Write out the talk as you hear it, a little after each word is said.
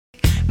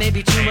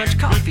Maybe too much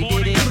coffee. Good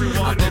morning, did it. everyone,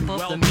 Bump and up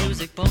welcome the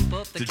music, bump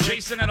up the to crank,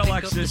 Jason and pick up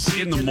Alexis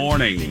the in the speed,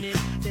 morning.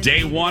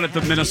 Day one at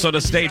the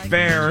Minnesota State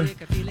Fair.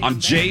 I'm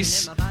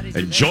Jace,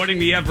 and joining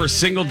me every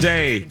single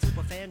day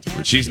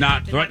when she's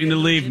not threatening to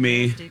leave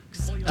me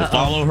to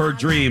follow her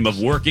dream of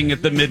working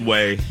at the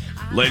Midway.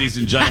 Ladies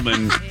and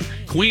gentlemen,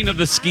 queen of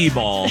the skee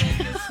ball,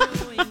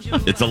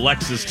 it's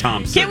Alexis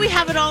Thompson. Can't we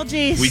have it all,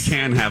 Jace? We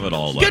can have it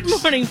all, Lex.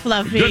 Good morning,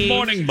 Fluffy. Good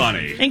morning,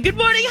 Bunny. And good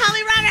morning,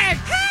 Holly Roberts.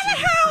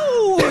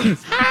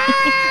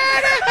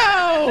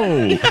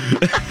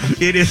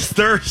 It is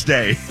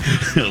Thursday.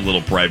 A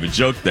little private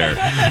joke there.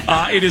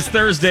 It is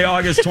Thursday,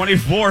 August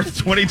 24th,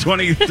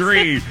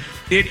 2023.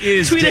 It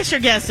is. Tweet us your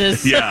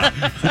guesses. Yeah.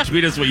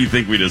 Tweet us what you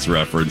think we just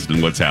referenced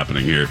and what's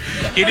happening here.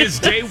 It is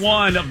day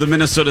one of the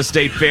Minnesota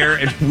State Fair,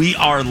 and we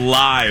are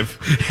live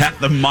at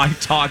the My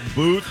Talk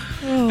booth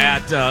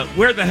at,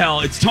 where the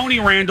hell? It's Tony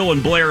Randall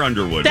and Blair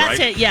Underwood, That's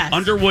right? it, yes.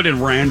 Underwood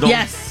and Randall.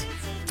 Yes.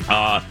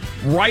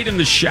 Right in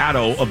the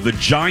shadow of the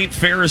giant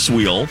Ferris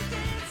wheel,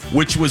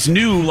 which was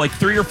new like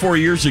 3 or 4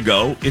 years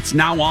ago. It's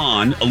now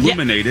on,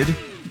 illuminated. Yeah.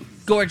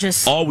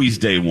 Gorgeous. Always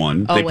day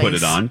one. Always. They put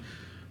it on.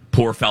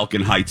 Poor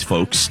Falcon Heights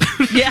folks.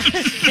 Yeah.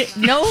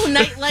 No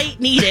nightlight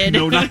needed.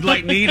 No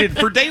nightlight needed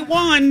for day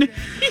one.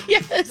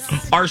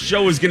 Yes. Our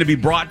show is going to be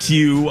brought to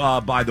you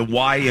by the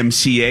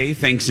YMCA.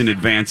 Thanks in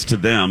advance to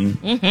them.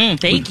 Mm-hmm.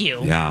 Thank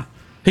you. Yeah.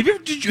 Have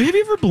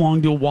you ever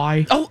belonged to a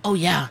Y? Oh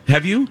yeah.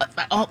 Have you?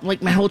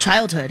 Like my whole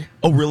childhood.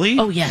 Oh, really?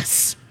 Oh,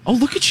 yes. Oh,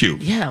 look at you.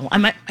 Yeah.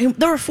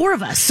 There were 4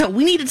 of us, so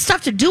we needed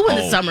stuff to do in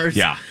the summers.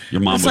 Yeah.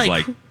 Your mom It's was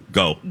like,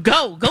 go.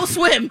 Go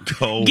swim.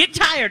 Go. Get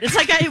tired. It's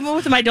like I am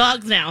with my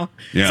dogs now.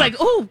 Yeah. It's like,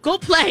 oh, go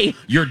play.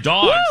 Your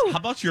dogs. Woo! How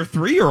about your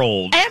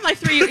 3-year-old? And my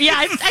 3-year. Yeah,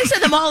 I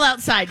sent them all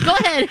outside. Go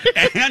ahead.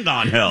 And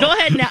on hell. Go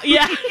ahead now.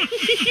 Yeah.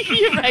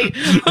 You're right.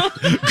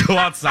 Go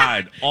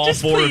outside. All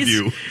Just 4 please, of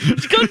you.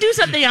 Just go do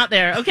something out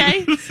there,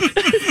 okay?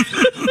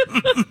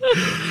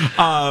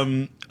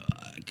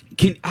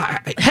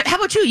 How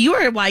about you? You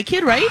were a Y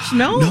kid, right?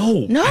 No.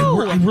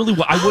 I really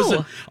was.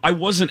 Oh. I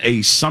wasn't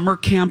a summer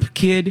camp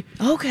kid.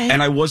 Okay.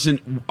 And I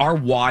wasn't. Our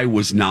Y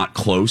was not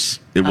close.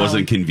 It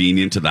wasn't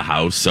convenient to the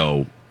house.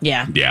 So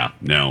Yeah.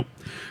 No.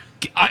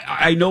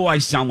 I know I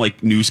sound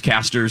like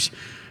newscasters.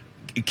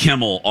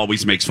 Kimmel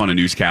always makes fun of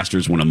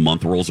newscasters when a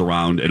month rolls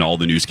around and all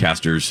the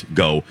newscasters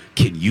go,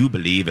 "Can you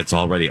believe it's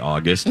already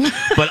August?"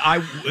 but I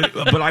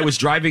was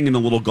driving in the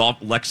little golf.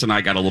 Lex and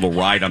I got a little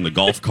ride on the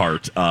golf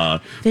cart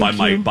by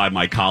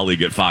my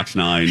colleague at Fox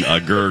 9,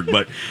 Gerg.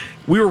 But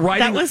we were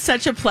riding. That was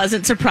such a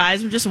pleasant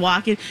surprise. We're just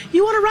walking.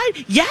 You want to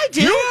ride? Yeah, I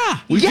do. Yeah,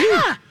 we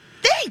do.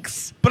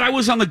 Thanks. But I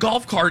was on the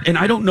golf cart, and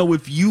I don't know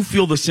if you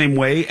feel the same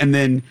way. And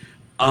then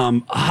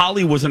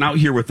Holly wasn't out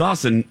here with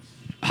us, and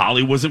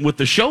Holly wasn't with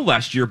the show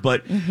last year,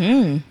 but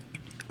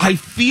I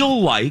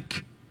feel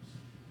like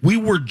we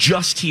were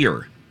just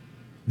here.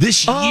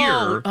 This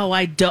year. Oh,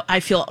 I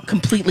feel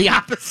completely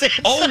opposite.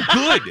 Oh,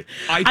 good.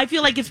 I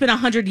feel like it's been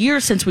 100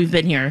 years since we've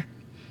been here.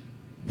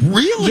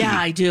 Really? Yeah,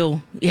 I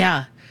do.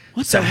 Yeah.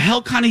 What the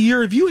hell kind of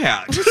year have you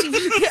had? I got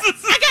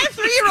a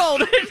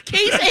 3-year-old.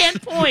 Case and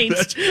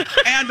point.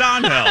 And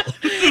on hell.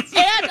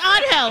 And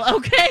on hell,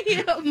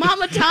 okay?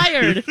 Mama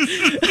tired.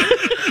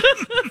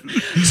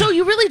 So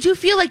you really do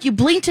feel like you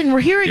blinked and we're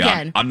here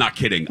again? I'm not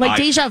kidding. Like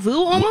deja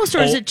vu almost, or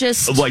is it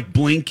just... Like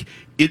blink,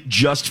 it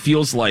just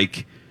feels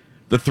like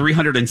the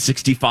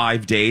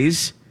 365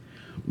 days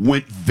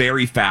went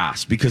very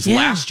fast. Because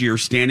last year,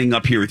 standing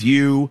up here with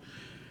you...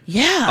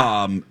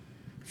 Yeah.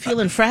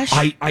 Feeling fresh?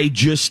 I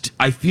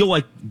feel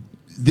like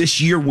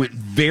this year went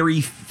very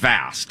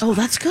fast. Oh,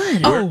 that's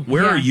good.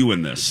 Where are you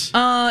in this?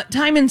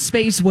 Time and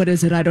space, what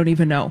is it? I don't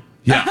even know.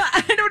 Yeah.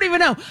 I don't even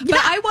know.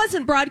 But I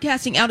wasn't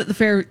broadcasting out at the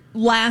fair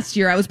last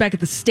year. I was back at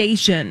the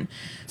station.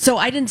 So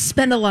I didn't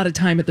spend a lot of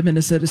time at the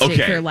Minnesota State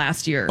Fair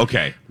last year.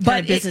 Okay.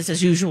 But business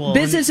as usual.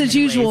 Business as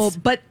usual.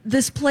 But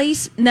this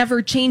place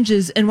never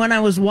changes. And when I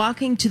was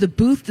walking to the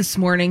booth this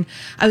morning,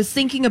 I was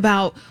thinking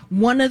about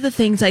one of the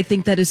things I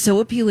think that is so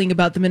appealing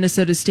about the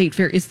Minnesota State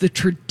Fair is the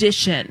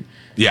tradition.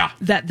 Yeah.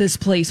 That this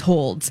place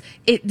holds.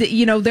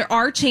 There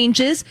are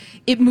changes.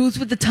 It moves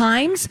with the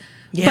times.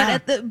 Yeah.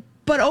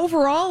 But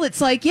overall, it's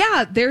like,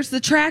 there's the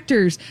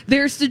tractors,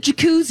 there's the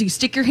jacuzzi.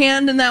 Stick your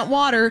hand in that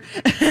water.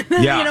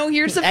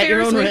 Here's the At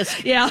your Ferris own wheel.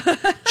 risk. Yeah.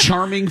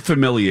 Charming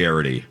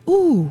familiarity.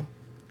 Ooh,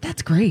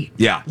 that's great.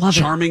 Yeah. Love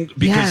Charming it.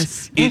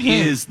 because it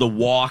is the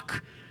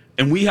walk.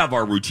 And we have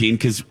our routine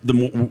because the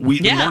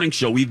morning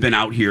show, we've been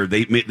out here.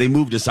 They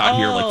moved us out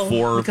here like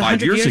 4 or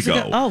 5 years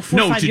ago. Oh, 4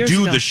 or 5 years to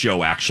do ago. the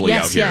show actually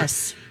out here.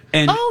 Yes.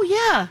 And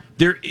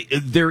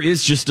there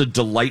is just a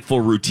delightful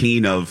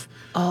routine of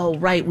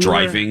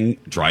driving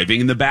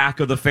in the back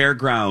of the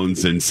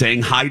fairgrounds and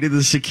saying hi to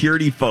the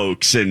security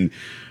folks and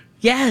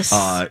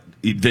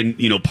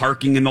then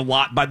parking in the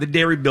lot by the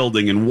dairy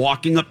building and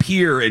walking up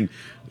here and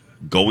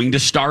going to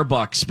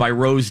Starbucks by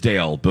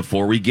Rosedale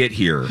before we get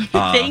here.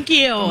 Thank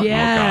you.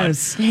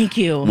 Yes. Thank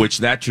you. Which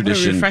that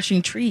tradition, what a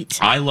refreshing treat.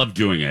 I love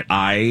doing it.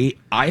 I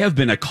have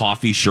been a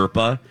coffee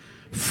Sherpa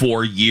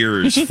for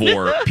years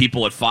for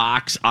people at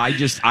Fox.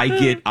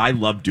 I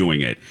love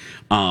doing it.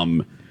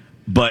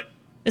 But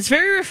It's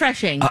very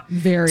refreshing.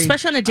 Very.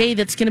 Especially on a day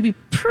that's going to be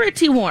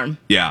pretty warm.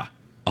 yeah,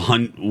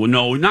 well,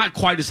 no, not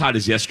quite as hot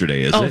as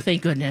yesterday, is Oh, it?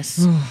 thank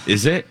goodness.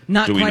 Is it?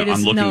 Not Do we quite know? as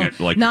I'm looking no, at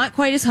like not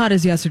quite as hot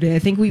as yesterday. I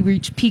think we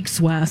reached peak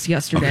SWAS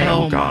yesterday. Okay.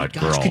 Oh, my God,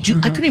 gosh. girl.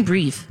 I couldn't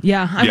breathe.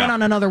 Yeah, I Yeah. went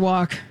on another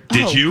walk.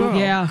 Did Oh, you? girl.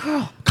 Yeah. Girl.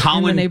 In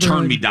Colin the neighborhood.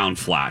 turned me down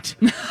flat.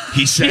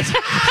 He said,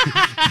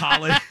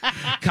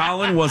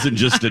 Colin wasn't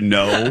just a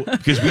no,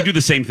 because we do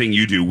the same thing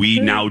you do.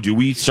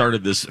 We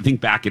started this, I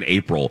think, back in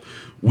April.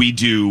 We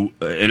do,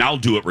 and I'll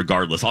do it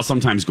regardless. I'll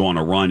sometimes go on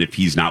a run if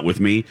he's not with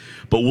me,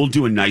 but we'll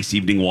do a nice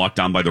evening walk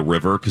down by the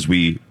river because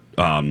we're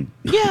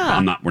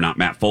not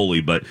Matt Foley,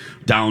 but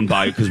down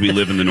by, because we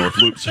live in the North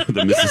Loop, so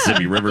the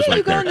Mississippi River's Yeah, right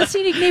you go there. on the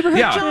scenic neighborhood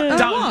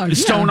Down walk.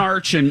 Stone Yeah.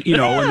 Arch, and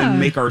and then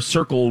make our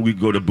circle. We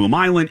go to Boom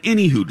Island.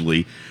 Any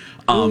hoodly.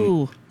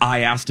 Ooh. I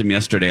asked him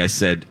yesterday. I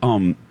said,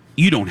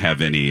 "You don't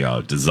have any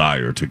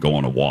desire to go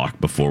on a walk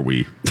before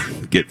we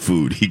get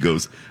food?" He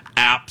goes,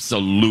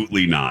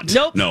 "Absolutely not.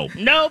 Nope. No.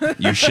 Nope.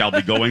 You shall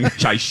be going.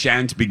 I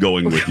shan't be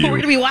going with We're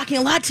going to you." be walking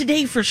a lot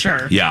today for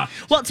sure. Yeah.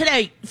 Well,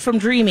 today from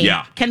Dreamy,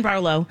 Yeah. Ken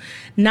Barlow,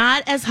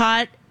 not as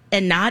hot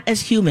and not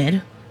as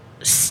humid.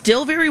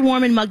 Still very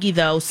warm and muggy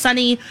though.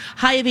 Sunny,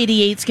 high of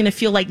 88. It's going to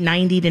feel like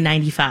 90 to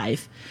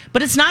 95.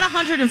 But it's not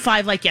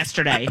 105 like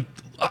yesterday.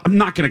 I'm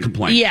not going to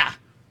complain. Yeah.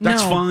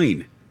 That's No.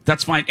 fine.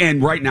 That's fine.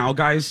 And right now,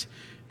 guys,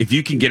 if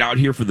you can get out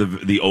here for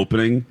the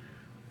opening,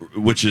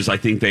 which is, I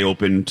think they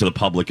open to the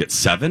public at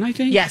 7, I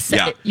think? Yes.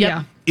 Yeah. Yep.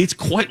 Yeah. It's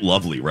quite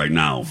lovely right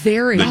now.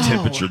 Very. The Oh.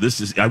 temperature.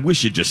 I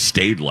wish it just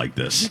stayed like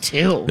this. Me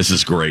too. This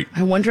is great.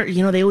 I wonder,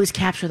 they always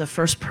capture the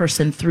first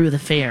person through the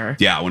fair.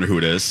 Yeah, I wonder who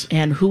it is.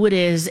 And who it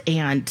is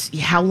and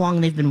how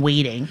long they've been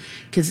waiting.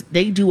 Because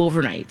they do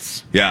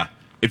overnights. Yeah.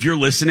 If you're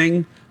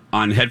listening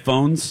on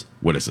headphones,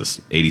 what is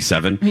this,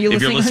 87? Are you if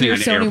you're listening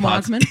listening on your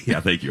on Sony AirPods, Walkman? yeah,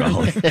 thank you,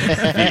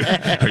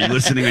 Ollie. Are you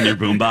listening on your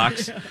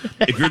boombox?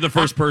 If you're the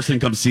first person,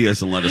 come see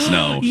us and let us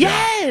know.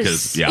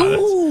 Yes!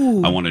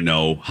 I want to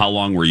know, how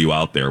long were you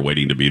out there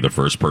waiting to be the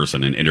first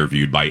person and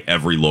interviewed by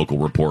every local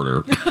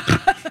reporter?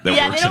 That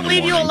Yeah, works they in don't the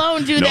leave you morning?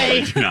 alone, do No,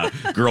 they? do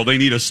not. Girl, they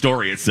need a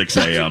story at 6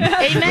 a.m.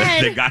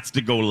 Amen. They got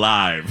to go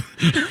live.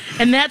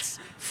 And that's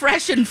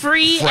fresh and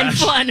free and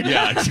Fresh. fun.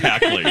 Yeah,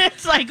 exactly.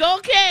 It's like,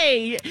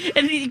 okay.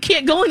 And you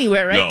can't go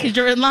anywhere, right? No. Because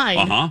you're in line.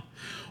 Uh-huh.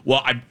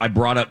 Well, I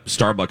brought up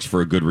Starbucks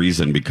for a good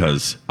reason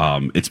because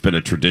it's been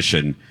a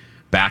tradition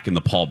back in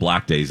the Paul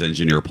Black days.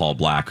 Engineer Paul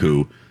Black,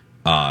 who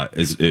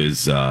is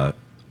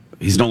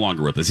he's no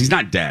longer with us. He's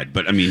not dead,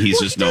 but I mean, he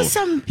does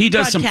some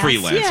broadcasts,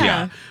 freelance.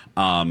 yeah.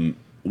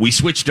 We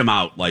switched him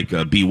out like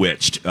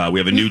Bewitched. We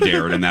have a new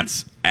Darren, and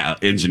that's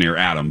Engineer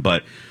Adam.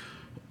 But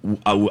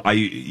I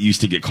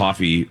used to get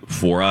coffee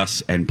for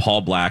us, and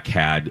Paul Black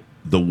had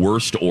the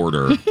worst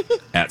order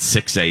at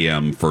 6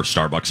 a.m. for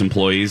Starbucks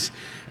employees,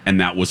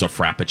 and that was a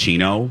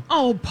Frappuccino.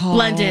 Oh, Paul.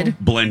 Blended.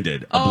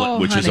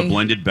 Which is a honey.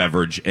 blended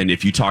beverage. And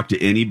if you talk to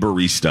any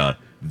barista,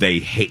 they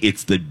hate,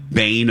 it's the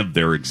bane of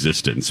their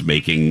existence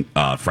making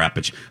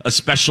Frappuccino,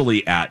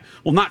 especially at,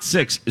 well, not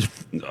 6,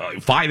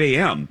 5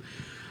 a.m.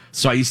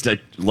 So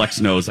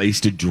Lex knows, I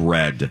used to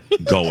dread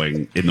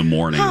going in the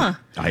morning. Huh.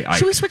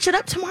 Should we switch it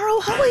up tomorrow,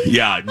 Holly?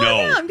 Yeah, no.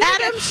 Yeah,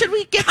 Adam, should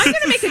we get... I'm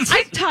going to make a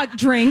TikTok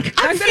drink.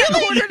 I'm going to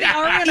feeling- order the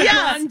Ariana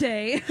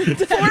Yes.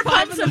 Grande. 4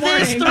 pumps of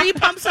this, 3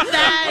 pumps of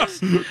that.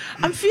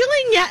 I'm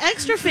feeling,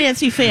 extra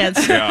fancy.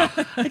 Yeah.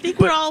 I think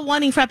we're all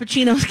wanting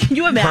Frappuccinos. Can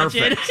you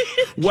imagine?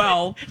 Perfect.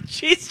 Well,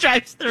 She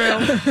drives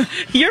through.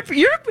 Your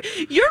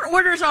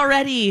order's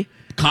already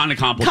kind of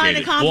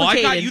complicated. Kinda Well, I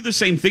got complicated. you the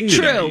same thing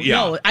today. true. Yeah.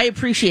 No, I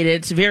appreciate it.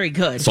 It's very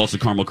good. Salsa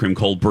caramel cream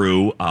cold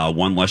brew,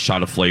 1 less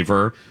shot of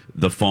flavor.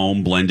 The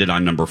foam blended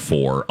on number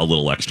 4, a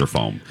little extra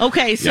foam.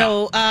 Okay,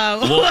 so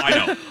Well, I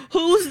know.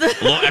 who's the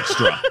A little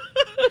extra.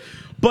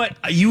 But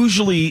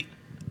usually,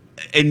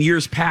 in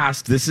years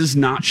past, this is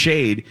not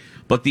shade,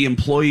 but the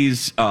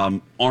employees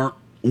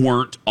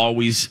weren't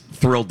always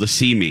thrilled to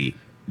see me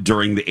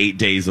during the 8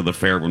 days of the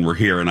fair when we're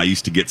here, and I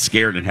used to get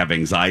scared and have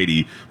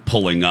anxiety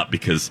pulling up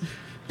because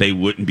they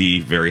wouldn't be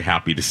very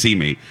happy to see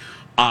me.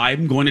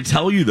 I'm going to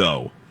tell you,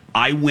 though,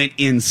 I went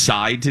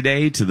inside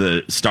today to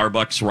the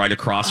Starbucks right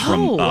across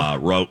from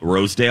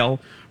Rosedale,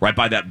 right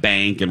by that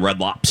bank and Red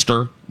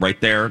Lobster, right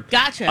there.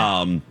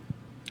 Gotcha.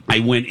 I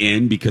went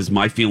in because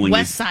my feeling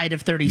west is... side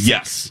of 36?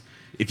 Yes.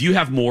 If you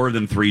have more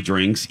than 3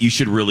 drinks, you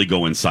should really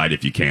go inside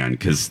if you can,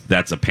 because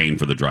that's a pain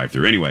for the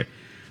drive-thru. Anyway,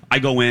 I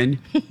go in.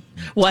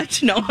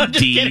 What? No, I'm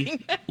just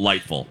kidding.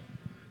 Delightful.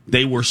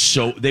 There were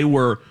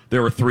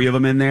 3 of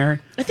them in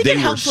there. I think They it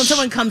were helps when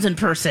someone comes in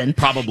person.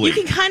 Probably.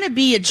 You can kind of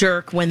be a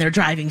jerk when they're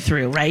driving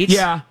through, right?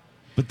 Yeah.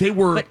 But they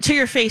were... But to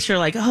your face, you're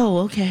like, oh,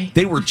 okay.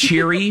 They were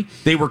cheery.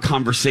 They were Well,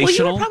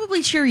 conversational. you were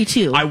probably cheery,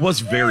 too. I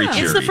was very cheery.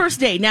 It's the first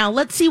day. Now,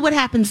 let's see what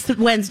happens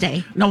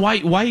Wednesday. No, why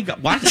you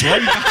guys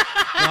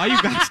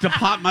to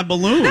pop my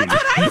balloon? That's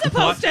what I'm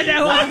supposed to do.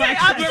 Okay,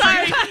 I'm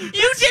sorry. You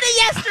did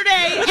it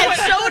yesterday, and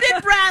so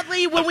did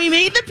Bradley when we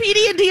made the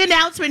PD&D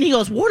announcement. He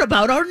goes, what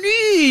about our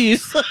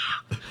knees?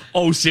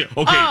 Oh, okay.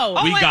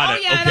 We got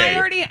it. Yeah, okay. and I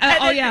already. We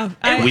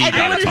I gotta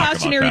got a talk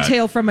cautionary about that.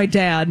 tale from my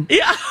dad.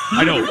 Yeah.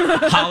 I know.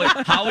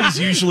 Holly's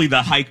usually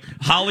the hike.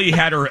 Holly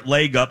had her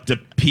leg up to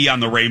pee on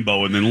the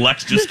rainbow, and then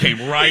Lex just came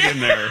right in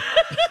there.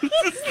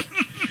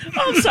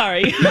 I'm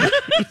sorry.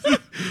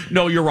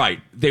 No, you're right.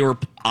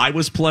 I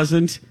was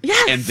pleasant,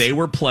 Yes. and they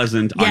were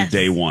pleasant on Yes.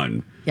 day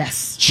one.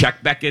 Yes.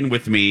 Check back in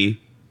with me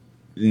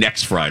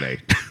next Friday.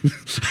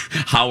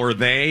 How are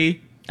they?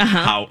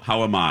 How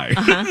am I?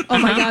 Oh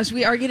my gosh,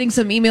 we are getting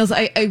some emails.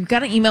 I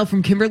got an email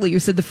from Kimberly who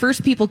said the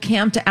first people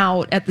camped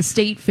out at the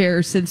state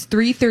fair since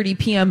 3:30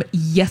 p.m.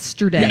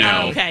 yesterday.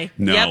 No. Okay.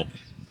 No. Yep.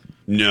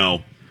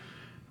 No.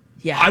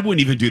 Yeah. I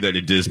wouldn't even do that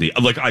at Disney.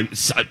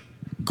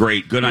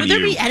 Great. Good on Would you.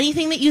 there be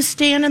anything that you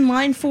stand in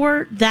line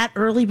for that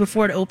early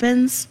before it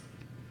opens?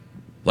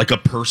 Like a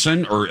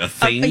person or a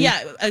thing?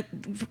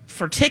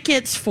 For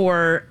tickets,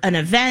 for an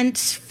event,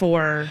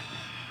 for...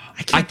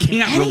 I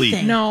can't really.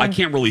 anything. No. I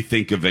can't really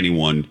think of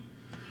anyone.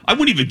 I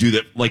wouldn't even do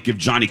that. Like if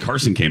Johnny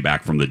Carson came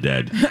back from the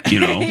dead, you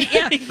know.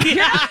 Yeah, you're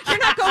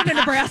not going to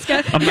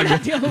Nebraska. I'm You're not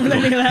not dealing with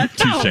any of that.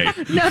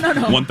 Touche.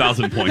 No.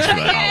 1,000 points for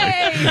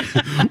that,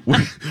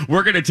 Holly.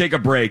 We're going to take a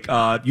break.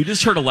 You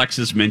just heard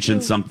Alexis mention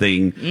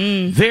something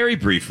very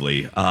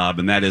briefly,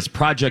 and that is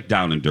Project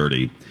Down and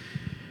Dirty.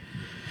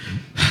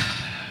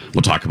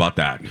 We'll talk about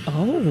that.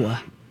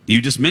 Oh.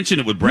 You just mentioned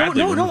it with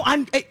Bradley. No.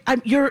 I'm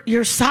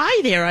your sigh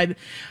there.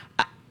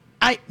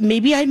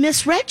 Maybe I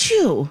misread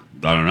you.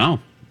 I don't know.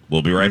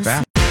 We'll be right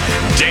back.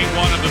 Day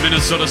one of the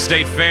Minnesota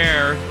State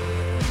Fair.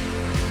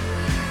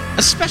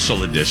 A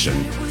special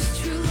edition.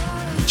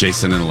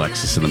 Jason and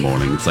Alexis in the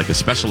morning. It's like a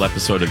special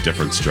episode of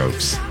Different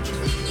Strokes.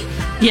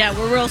 Yeah,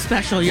 we're real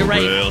special. You're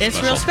right.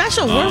 It's real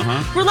special.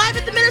 We're live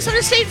at the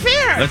Minnesota State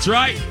Fair. That's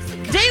right.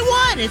 Day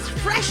one. It's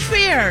fresh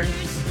fair.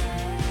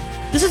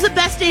 This is the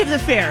best day of the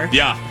fair.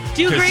 Yeah.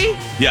 Do you agree?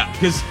 Yeah,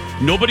 because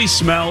nobody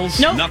smells.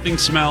 Nope. Nothing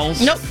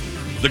smells. Nope.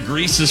 The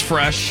grease is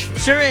fresh.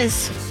 Sure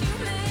is.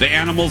 The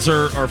animals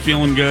are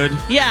feeling good.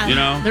 Yeah. You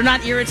know? They're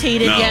not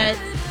irritated No. yet.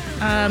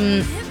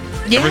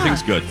 Yeah.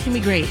 Everything's good. It's going to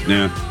be great.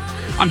 Yeah.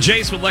 I'm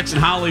Jace with Lex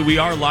and Holly. We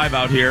are live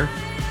out here.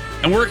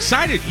 And we're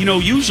excited. You know,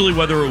 usually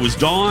whether it was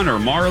Dawn or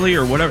Marley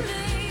or whatever,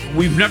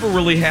 we've never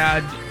really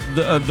had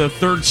the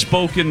third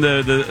spoke in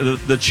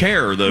the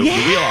chair, the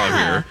wheel out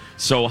here.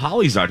 So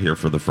Holly's out here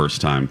for the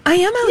first time. I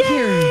am out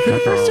here for the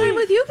first time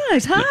with you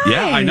guys. Hi.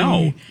 Yeah, I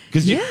know.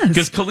 Yes.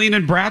 Because Colleen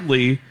and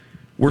Bradley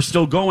were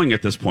still going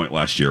at this point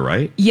last year,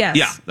 right? Yes.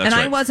 Yeah, that's and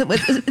right. I wasn't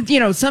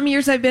with, some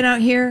years I've been out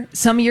here,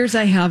 some years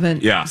I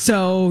haven't. Yeah.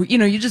 So,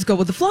 you just go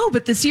with the flow.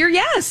 But this year,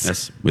 yes.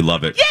 Yes, we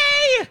love it.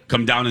 Yay!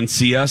 Come down and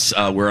see us.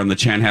 We're on the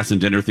Chanhassen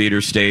Dinner Theater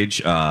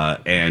stage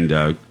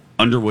and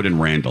Underwood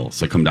and Randall.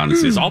 So come down and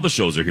see us. All the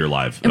shows are here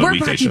live. And we're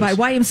weekday brought to you by shows.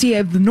 YMCA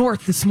of the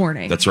North this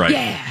morning. That's right.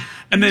 Yeah.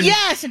 And then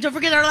Yes, and don't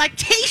forget our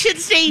lactation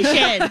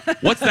station.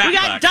 what's that? We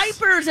got Lex?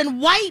 diapers and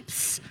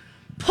wipes,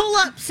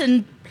 pull-ups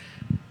and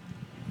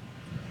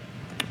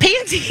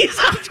panties.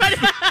 I'm trying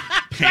to...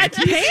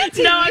 Panties?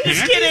 No, I'm just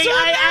Panties kidding. are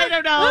I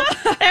don't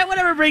know. And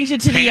whatever brings you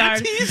to the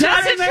yard. Panties?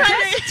 I'm just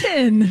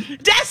trying to... Desitin.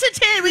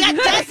 Desitin. We got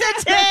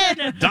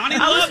Desitin. Donnie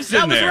Love's in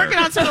I was there. working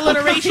on some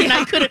alliteration.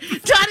 I couldn't.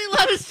 Donnie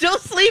Love is still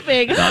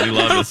sleeping. Donnie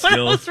Love is When I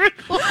still- was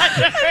recording.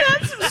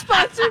 That's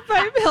sponsored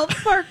by Health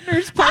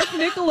Partners, Park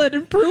Nicollet,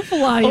 and Proof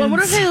Alliance. Oh, I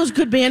wonder if they had those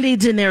good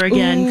Band-Aids in there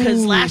again,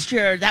 because Ooh. last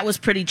year that was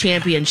pretty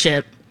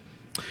championship.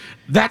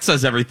 That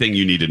says everything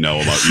you need to know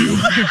about you.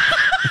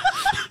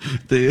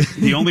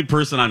 The only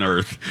person on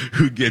earth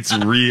who gets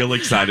real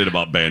excited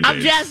about Band-Aids. I'm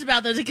jazzed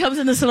about those. It comes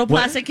in this little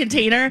plastic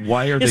container.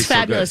 Why are they It's so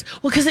fabulous. good?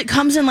 Well, because it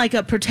comes in like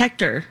a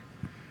protector.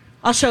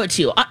 I'll show it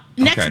to you.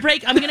 Next Okay.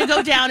 break, I'm going to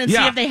go down and see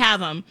Yeah. if they have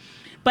them.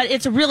 But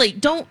it's a really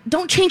don't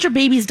change your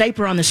baby's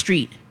diaper on the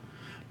street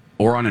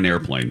Or on an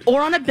airplane.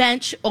 or on a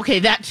bench. Okay,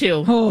 that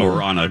too.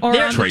 Or on a Or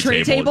on tray, the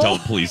tray table. table?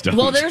 Please don't.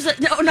 Well, there's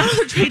not on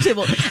the tray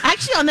table.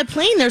 Actually, on the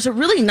plane, there's a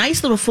really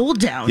nice little fold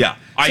down. Yeah,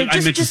 So I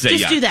meant to say,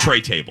 do that.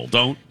 tray table.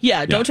 Don't.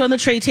 Yeah, don't on the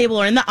tray table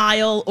or in the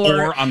aisle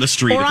Or on the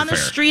street or at the on the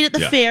fair. street at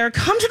the Yeah. fair.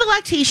 Come to the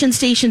lactation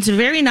station. It's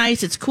very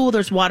nice. It's cool.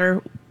 There's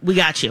water. We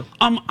got you.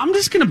 I'm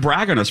just going to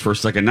brag on us for a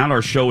second, not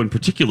our show in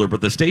particular, but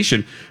the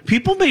station.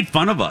 People made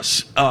fun of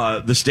us,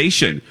 the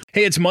station.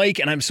 Hey, it's Mike,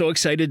 and I'm so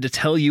excited to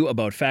tell you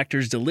about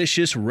Factor's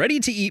delicious,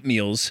 ready-to-eat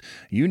meals.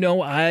 You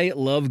know I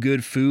love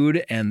good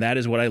food, and that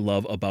is what I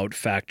love about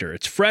Factor.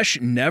 It's fresh,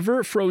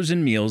 never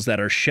frozen meals that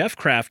are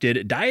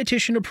chef-crafted,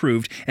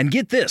 dietitian-approved, and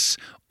get this,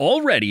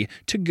 all ready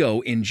to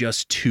go in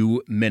just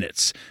 2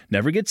 minutes.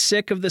 Never get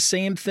sick of the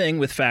same thing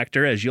with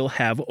Factor, as you'll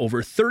have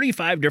over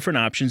 35 different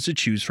options to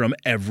choose from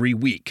every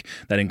week.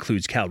 That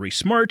includes Calorie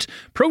Smart,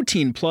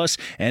 Protein Plus,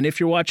 and if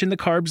you're watching the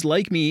carbs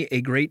like me, a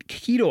great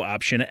keto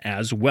option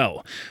as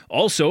well.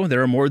 Also,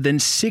 there are more than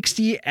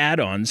 60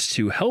 add-ons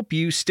to help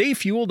you stay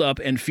fueled up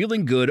and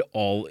feeling good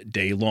all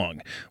day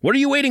long. What are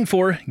you waiting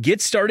for? Get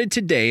started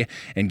today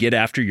and get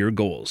after your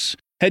goals.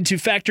 Head to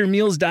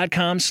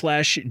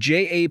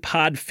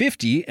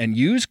factormeals.com/JAPOD50 and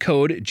use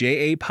code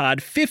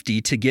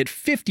JAPOD50 to get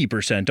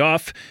 50%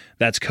 off.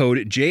 That's code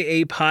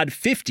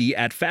JAPOD50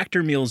 at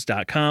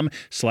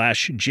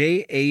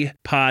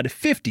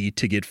factormeals.com/JAPOD50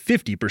 to get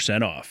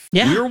 50% off.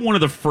 Yeah. We were one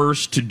of the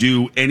first to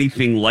do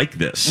anything like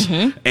this.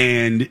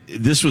 And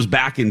this was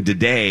back in the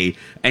day.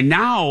 And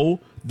now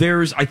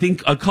there's, I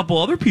think, a couple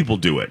other people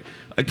do it.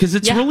 Because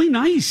it's really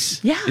nice.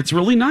 Yeah. It's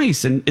really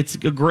nice. And it's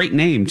a great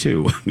name,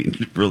 too. I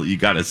mean, really, you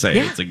got to say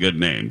Yeah. it's a good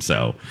name.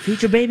 So,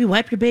 Feed your baby,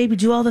 wipe your baby,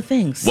 do all the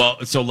things. well,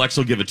 so Lex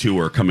will give a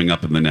tour coming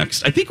up in the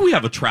next. I think we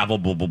have a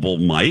travelable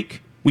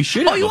mic. We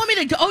should. Oh, have you a- want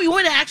me to? Oh, you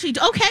want to actually?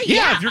 Okay,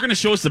 Yeah, if you're going to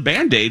show us the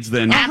Band-Aids,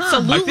 then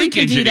Absolutely I think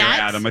can do Engineer that.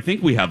 Adam, I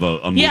think we have a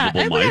movable Yeah,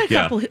 mic. we got a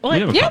couple. Oh, We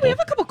have a Yeah, couple. we have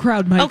a couple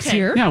crowd mics Okay.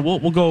 here. Yeah, we'll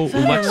go.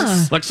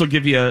 Lex will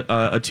give you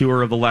a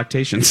tour of the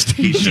lactation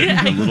station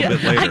a little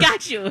bit later. I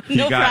got you.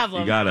 No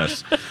problem. You got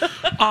us.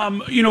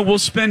 We'll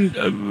spend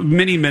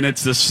many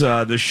minutes this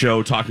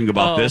show talking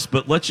about this,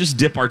 but let's just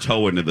dip our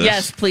toe into this.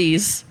 Yes,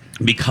 please.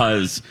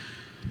 Because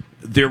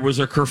there was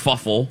a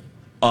kerfuffle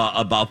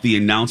about the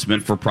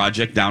announcement for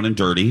Project Down and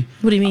Dirty.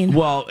 What do you mean?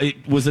 Well,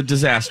 it was a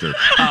disaster,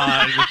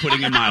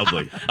 putting it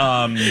mildly.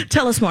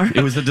 Tell us more.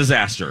 It was a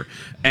disaster.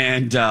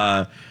 And,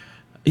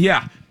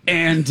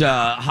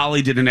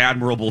 Holly did an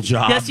admirable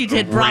job. Yes, you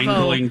did. Bravo.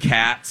 Wrangling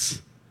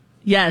cats.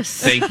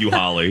 Yes. Thank you,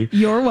 Holly.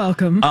 You're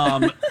welcome.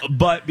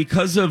 But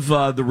because of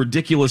the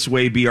ridiculous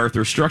way B.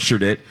 Arthur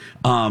structured it,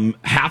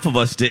 half of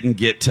us didn't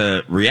get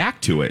to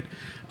react to it,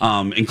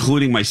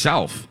 including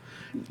myself.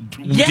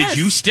 Yes. Did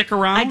you stick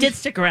around? I did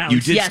stick around.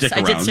 You did yes, stick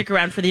around. I did stick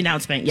around for the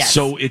announcement. Yes.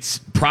 So it's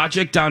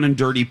Project Down and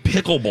Dirty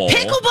Pickleball.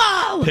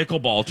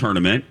 Pickleball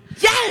tournament.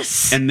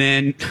 Yes. And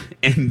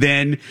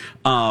then,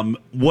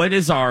 what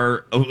is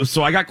our?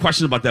 So I got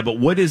questions about that. But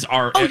what is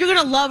our? Oh, you're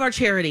gonna love our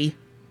charity.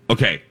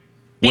 Okay.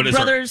 Big What is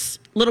brothers,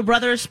 little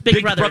brothers, big,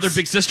 Big brothers. brother,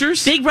 big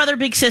sisters. Big brother,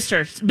 big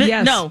sisters.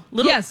 Yes. No,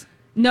 little. Yes.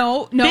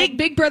 No.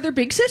 Big brother,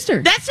 big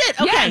sister. That's it.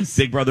 Okay. Yes.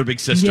 Big brother, big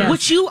sister. Yes.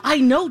 Which I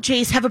know,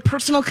 Jace, have a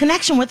personal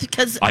connection with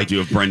because I do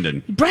have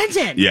Brendan.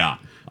 Brendan. Yeah.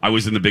 I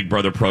was in the Big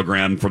Brother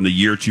program from the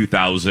year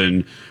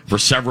 2000 for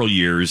several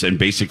years and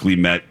basically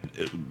met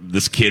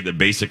this kid that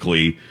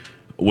basically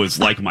was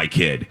like my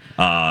kid.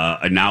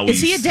 And now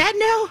Is he a dad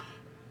now?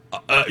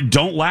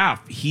 Don't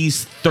laugh.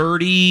 He's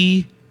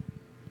 30.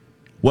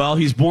 Well,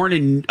 he's born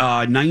in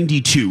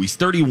 92. He's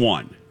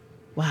 31.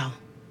 Wow.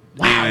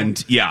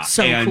 And yeah.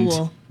 So and,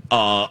 cool.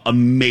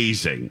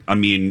 Amazing. I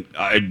mean,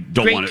 I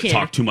don't Great want to kid.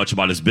 talk too much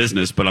about his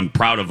business, but I'm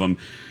proud of him.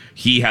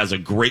 He has a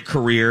great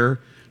career.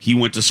 He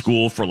went to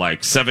school for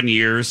like 7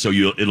 years, so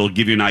it'll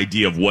give you an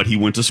idea of what he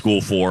went to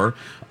school for.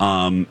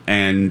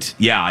 And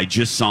yeah, I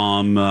just saw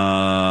him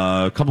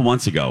a couple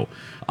months ago.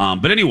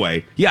 But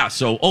anyway, yeah.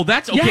 So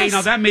that's okay. Yes,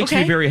 Now that makes me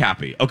okay. very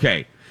happy.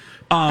 Okay.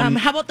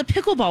 How about the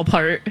pickleball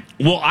part?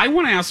 Well, I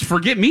want to ask.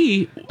 Forget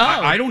me. Oh.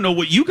 I don't know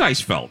what you guys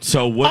felt.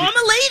 So what? I'm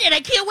elated.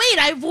 I can't wait.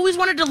 I've always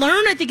wanted to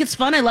learn. I think it's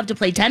fun. I love to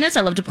play tennis.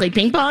 I love to play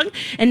ping pong.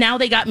 And now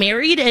they got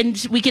married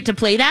and we get to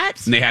play that.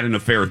 And they had an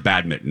affair with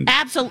badminton.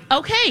 Absolutely.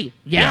 Okay.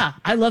 Yeah. Yeah.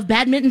 I love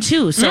badminton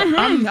too. So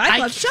I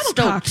love stoked.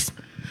 shuttlecocks.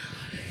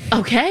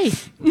 Okay.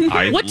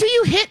 What do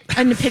you hit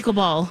in the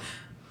pickleball?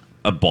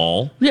 A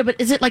ball. Yeah, but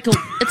is it like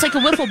it's like a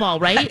wiffle ball,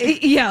 right?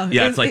 Yeah.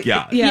 Yeah, it's like-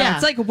 yeah. Yeah.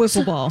 It's like a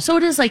wiffle ball. So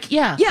it is like,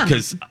 yeah. Yeah.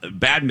 Because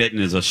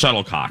badminton is a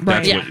shuttlecock.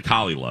 That's Yeah. what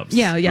Collie loves.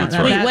 Yeah, yeah, That's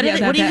that- right. Wait, what,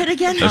 Yeah, what do you that- hit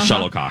again? A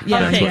shuttlecock. Yeah,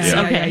 That's Okay, what,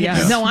 yeah, yeah. yeah, yeah.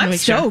 Just No, I'm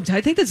make sure. stoked.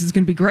 I think this is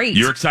going to be great.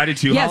 You're excited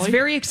too, Yes, Holly?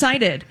 very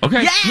excited.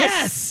 Okay.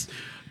 Yes.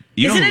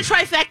 You Is know it a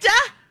trifecta?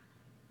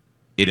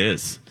 It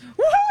is.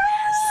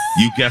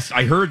 You guessed.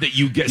 I heard that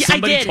you guessed. Yeah, I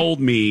Somebody did. told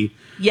me.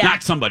 Yeah.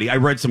 Not somebody. I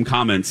read some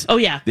comments. Oh,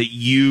 yeah. That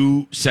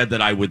you said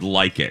that I would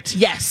like it.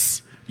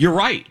 Yes. You're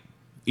right.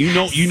 You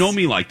know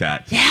me like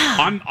that. Yeah.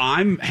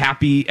 I'm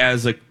happy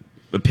as a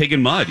pig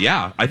in mud.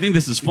 Yeah. I think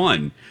this is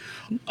fun.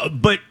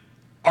 But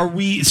are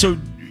we so?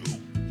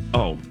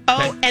 Oh.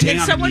 Oh, and then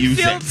damn someone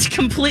music.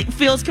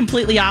 feels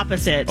completely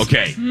opposite.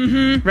 Okay.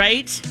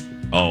 Right?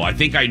 Oh, I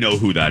think I know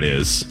who that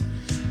is.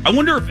 I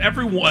wonder if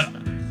everyone.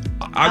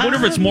 I wonder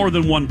if it's more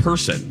than one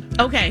person.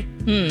 Okay.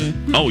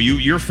 Oh,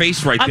 your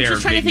face right I'm there.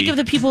 just trying to made think me- of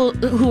the people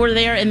who were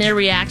there and their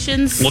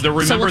reactions. Well, So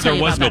we'll tell there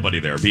you was about that. nobody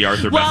there. B.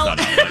 Arthur Well-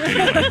 messed that up. But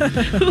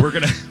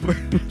anyway,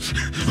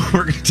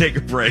 we're gonna take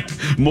a break.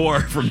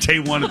 More from day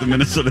one at the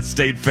Minnesota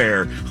State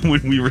Fair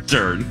when we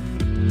return.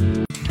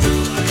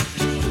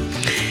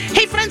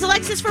 Hey friends,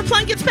 Alexis for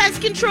Plunkett's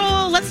Pest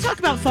Control. Let's talk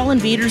about fall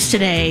invaders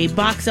today.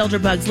 Box elder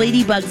bugs,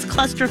 ladybugs,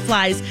 cluster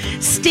flies,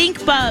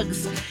 stink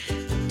bugs.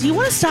 Do you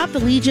want to stop the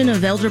legion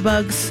of elder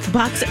bugs?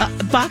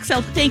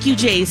 Thank you,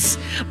 Jace.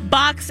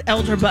 Box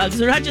elder bugs.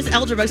 They're not just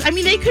elder bugs. I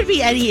mean, they could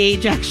be any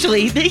age,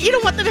 actually. You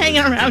don't want them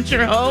hanging around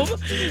your home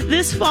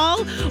this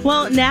fall.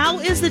 Well, now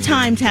is the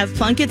time to have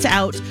Plunkett's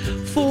out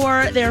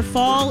for their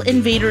Fall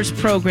Invaders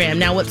program.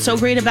 Now, what's so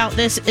great about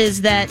this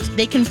is that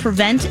they can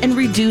prevent and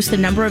reduce the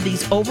number of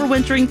these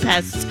overwintering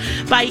pests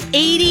by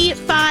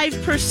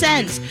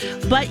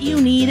 85%. But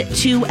you need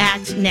to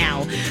act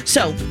now.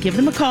 So give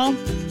them a call.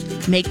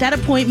 Make that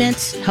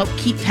appointment. Help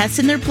keep pests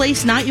in their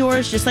place, not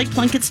yours, just like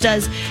Plunkett's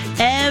does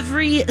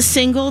every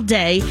single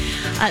day.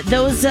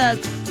 Those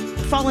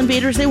fall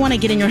invaders, they want to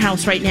get in your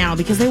house right now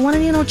because they want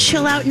to,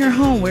 chill out in your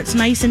home where it's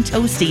nice and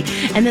toasty.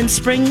 And then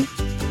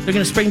they're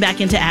going to spring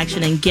back into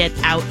action and get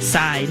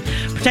outside.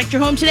 Protect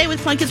your home today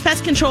with Plunkett's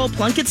Pest Control.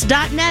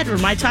 Plunketts.net or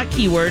my talk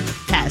keyword,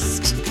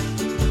 pest.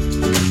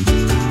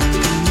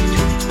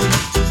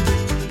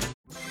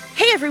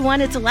 Hey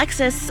everyone, it's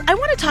Alexis. I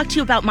want to talk to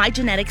you about My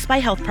Genetics by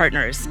Health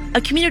Partners,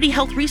 a community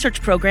health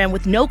research program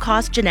with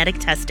no-cost genetic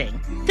testing.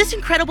 This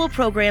incredible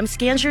program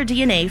scans your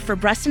DNA for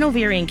breast and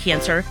ovarian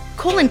cancer,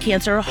 colon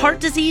cancer, heart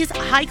disease,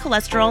 high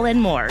cholesterol,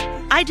 and more.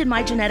 I did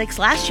My Genetics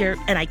last year,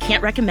 and I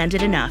can't recommend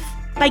it enough.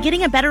 By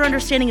getting a better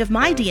understanding of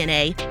my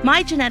DNA,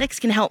 My Genetics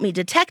can help me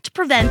detect,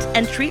 prevent,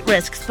 and treat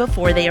risks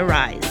before they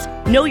arise.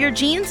 Know your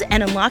genes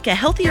and unlock a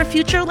healthier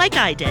future like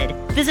I did.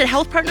 Visit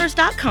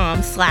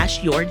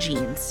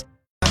healthpartners.com/yourgenes.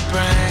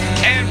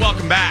 And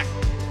welcome back.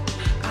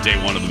 Day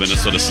one of the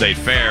Minnesota State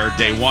Fair.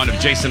 Day one of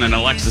Jason and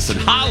Alexis and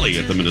Holly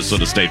at the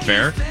Minnesota State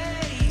Fair.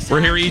 We're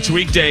here each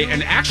weekday,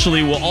 and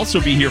actually we'll also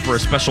be here for a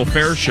special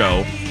fair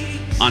show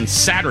on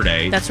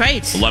Saturday. That's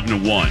right.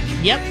 11 to 1.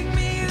 Yep.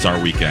 It's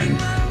our weekend.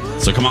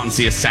 So come out and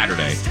see us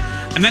Saturday.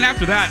 And then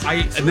after that,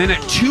 and then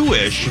at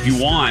 2-ish, if you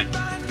want,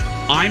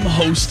 I'm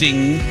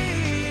hosting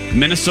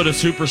Minnesota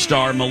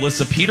superstar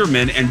Melissa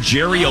Peterman and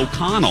Jerry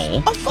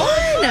O'Connell. Oh, fun!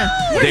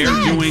 They're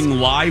doing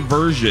live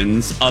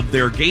versions of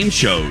their game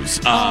shows.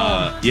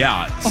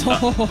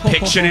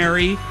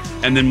 Pictionary,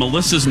 and then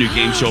Melissa's new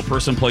game show,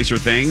 Person, Place, or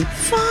Thing.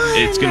 Fun!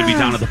 It's going to be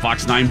down at the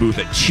Fox 9 booth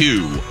at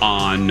 2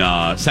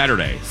 on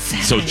Saturday.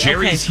 So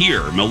Jerry's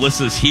here.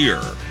 Melissa's here.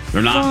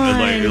 They're not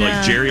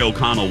like Jerry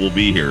O'Connell will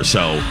be here.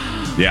 So,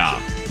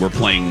 yeah, we're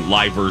playing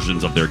live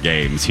versions of their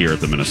games here at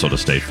the Minnesota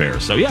State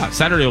Fair. So, yeah,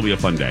 Saturday will be a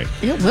fun day.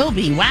 It will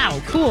be.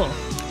 Wow, cool.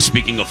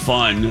 Speaking of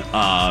fun,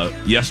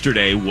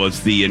 yesterday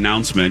was the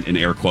announcement, in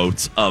air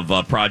quotes, of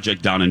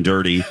Project Down and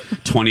Dirty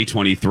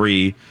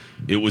 2023.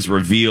 It was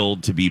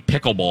revealed to be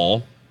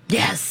pickleball.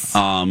 Yes.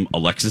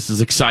 Alexis is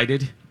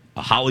excited.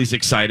 Holly's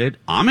excited.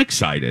 I'm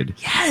excited.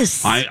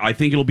 Yes. I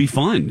think it'll be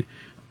fun.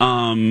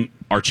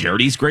 Our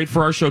charity's great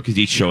for our show because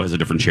each show has a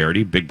different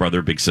charity. Big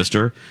Brother, Big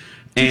Sister.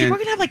 Do you think we're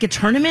going to have like a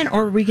tournament,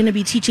 or are we going to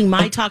be teaching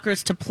my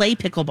talkers to play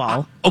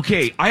pickleball?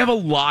 Okay, I have a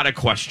lot of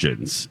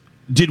questions.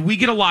 Did we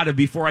get a lot of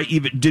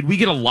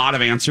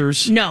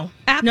answers? No.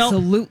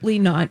 Absolutely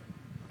not.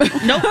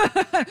 Nope.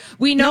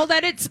 We know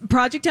that it's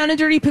Project Down and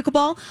Dirty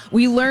Pickleball.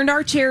 We learned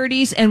our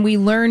charities, and we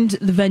learned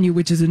the venue,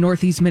 which is in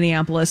Northeast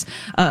Minneapolis,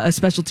 a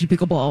specialty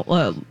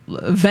pickleball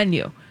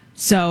venue.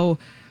 So,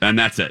 And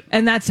that's it.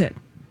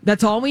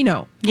 That's all we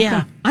know. Yeah.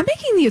 Okay. I'm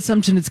making the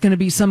assumption it's going to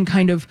be some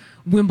kind of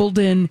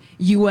Wimbledon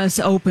U.S.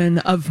 Open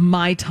of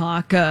my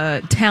talk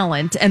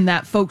talent, and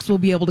that folks will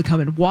be able to come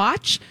and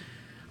watch.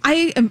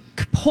 I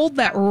pulled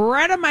that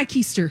right on my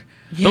keister.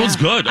 Yeah. That was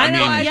good. I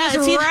know, it's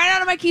right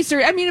out of my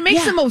keister. I mean, it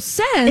makes the most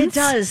sense. It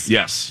does.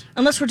 Yes.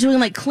 Unless we're doing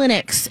like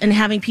clinics and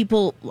having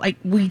people, like,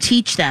 we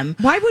teach them.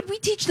 Why would we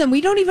teach them?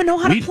 We don't even know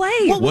how to play.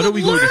 Well, What are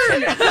we going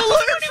to We'll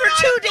learn for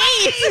 2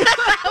 days.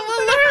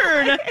 We'll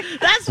learn.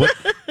 That's what.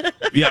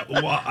 Yeah.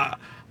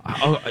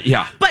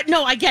 Yeah. But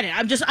no, I get it.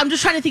 I'm just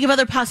trying to think of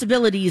other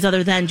possibilities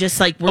other than just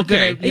like we're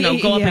Okay.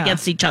 gonna go up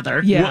against each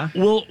other. Yeah.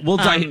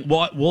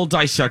 We'll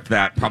dissect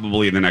that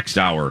probably in the next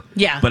hour.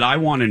 Yeah. But I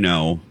want to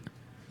know.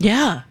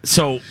 Yeah.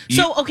 So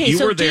you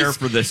were there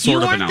for this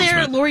sort of announcement. You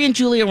weren't there. Lori and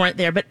Julia weren't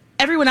there, but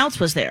everyone else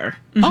was there.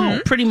 Mm-hmm. Oh,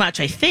 pretty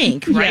much, I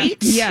think. Right?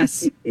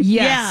 Yes.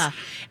 Yeah.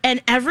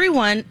 And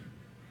everyone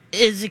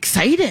is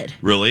excited.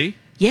 Really?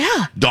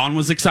 Yeah. Dawn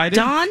was excited?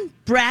 Dawn,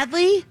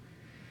 Bradley,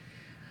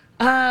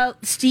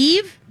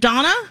 Steve,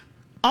 Donna,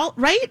 all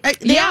right?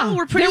 They all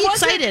were pretty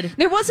excited.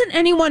 There wasn't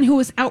anyone who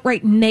was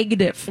outright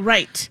negative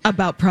Right.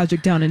 about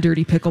Project Down and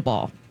Dirty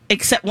Pickleball.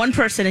 Except one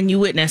person, and you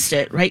witnessed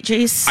it, right,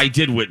 Jace? I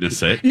did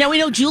witness it. Now we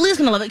know Julia's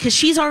going to love it because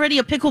she's already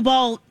a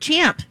pickleball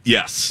champ.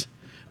 Yes.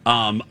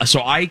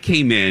 So I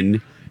came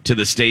in to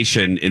the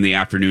station in the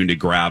afternoon to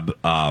grab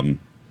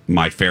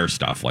my fair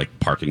stuff, like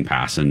parking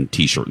pass and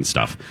T-shirt and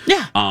stuff.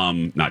 Yeah.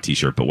 Not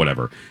T-shirt, but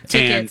whatever.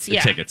 Tickets, and,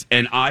 yeah. Tickets.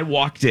 And I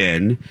walked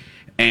in,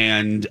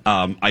 and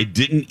I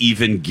didn't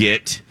even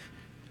get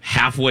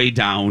halfway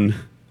down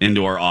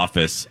into our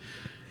office,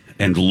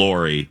 and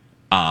Lori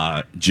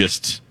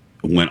just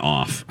went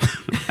off.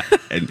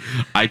 And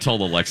I told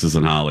Alexis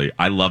and Holly,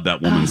 I love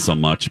that woman so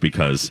much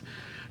because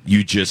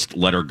you just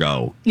let her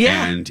go.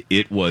 Yeah. And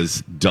it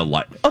was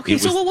delightful. Okay,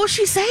 so what was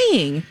she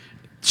saying?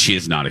 She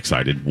is not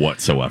excited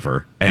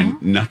whatsoever.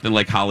 And nothing,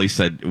 like Holly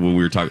said when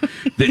we were talking,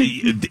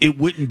 it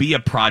wouldn't be a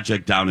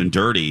Project Down and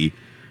Dirty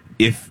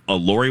if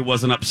Lori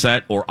wasn't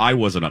upset or I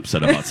wasn't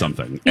upset about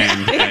something.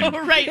 And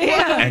Right.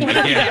 and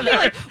again, You're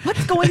like,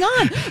 what's going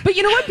on? But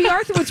you know what? B.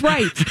 Arthur was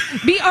right.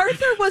 B.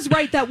 Arthur was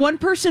right that one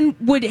person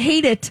would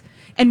hate it,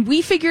 and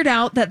we figured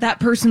out that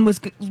person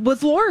was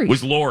Lori.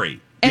 was Lori.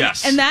 And,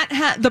 Yes. and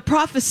that the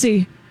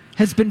prophecy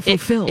has been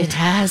fulfilled. It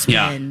has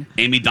Yeah. been.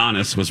 Amy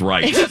Donis was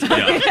right.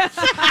 Yeah.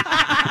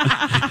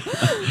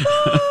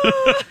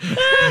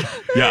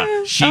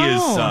 Yeah,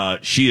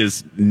 she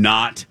is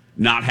not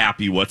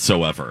happy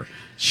whatsoever.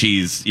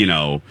 She's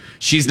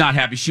not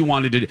happy. She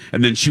wanted to,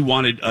 and then she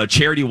wanted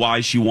charity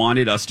wise. She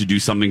wanted us to do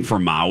something for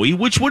Maui,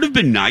 which would have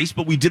been nice,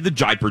 but we did the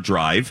diaper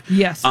drive.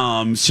 Yes.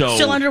 So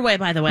Still underway,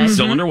 by the way.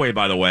 Still underway,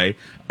 by the way.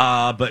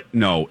 But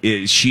no,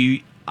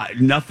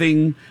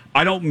 nothing.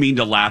 I don't mean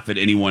to laugh at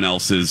anyone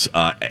else's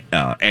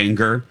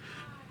anger,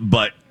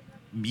 but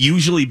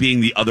usually being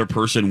the other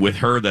person with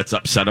her that's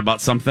upset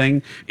about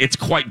something, it's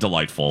quite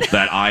delightful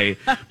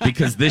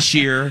because this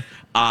year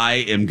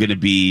I am going to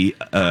be.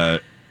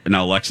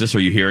 Now, Alexis, are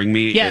you hearing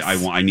me? Yes.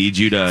 I need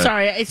you to.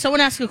 Sorry,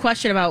 someone asked a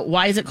question about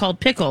why is it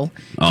called pickle.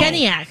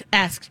 Kenny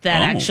asked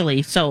that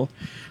actually. So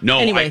no,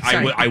 anyway,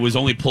 sorry. I was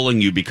only pulling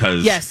you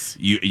because yes.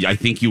 I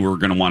think you were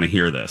going to want to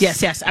hear this.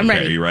 Yes, I'm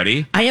ready. Are you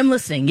ready? I am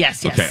listening.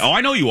 Yes. Okay. Oh,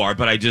 I know you are,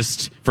 but I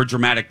just for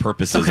dramatic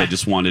purposes, Okay. I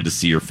just wanted to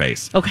see your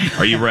face. Okay.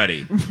 Are you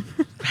ready?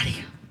 Ready.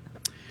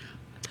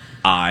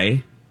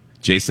 I,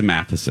 Jason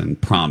Matheson,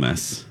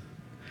 promise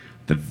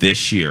that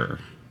this year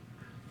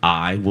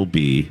I will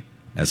be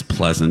as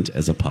pleasant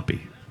as a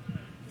puppy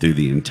through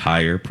the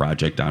entire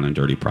Project Down and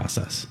Dirty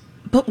process.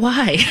 But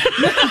why?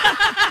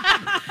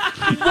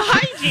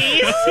 Why,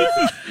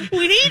 Jace?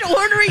 We need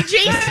ornery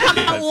Jace to come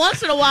out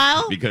once in a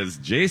while. Because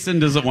Jason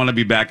doesn't want to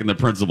be back in the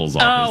principal's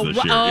office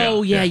this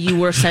year. Yeah, you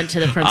were sent to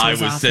the principal's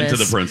office. I was sent to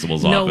the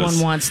principal's No office.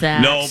 one wants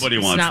that. Nobody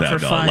It's wants not that. for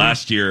No. fun.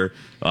 Last year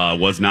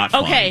was not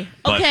fun.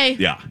 Okay.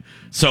 Yeah.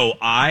 So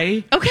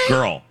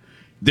girl.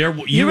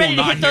 You ready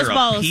will to not hit those hear a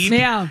balls. peep.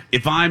 Yeah.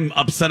 If I'm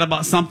upset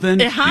about something,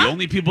 the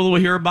only people who will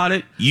hear about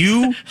it,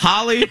 you,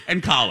 Holly,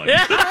 and Colin.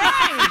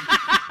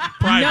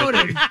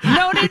 Privately.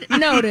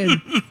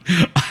 Noted.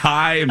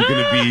 I am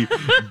going to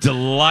be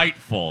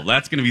delightful.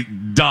 That's going to be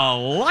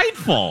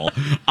delightful.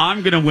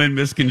 I'm going to win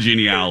Miss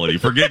Congeniality.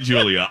 Forget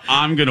Julia.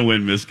 I'm going to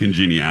win Miss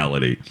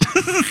Congeniality.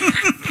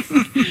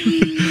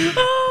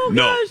 Oh,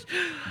 gosh.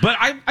 But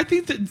I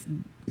think that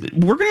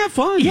we're going to have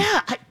fun.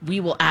 Yeah, we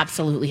will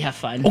absolutely have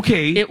fun.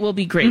 Okay. It will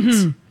be great.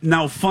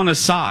 Now, fun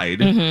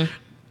aside,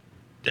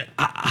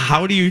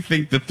 how do you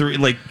think the three,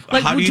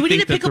 how do do you we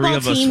need think a the three pickleball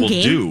of us team will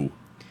game? do?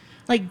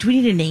 Do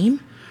we need a name?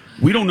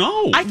 We don't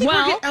know. I think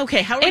Well,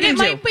 okay, how are we and going it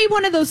to do? might be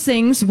one of those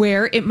things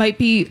where it might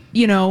be,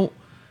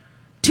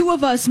 two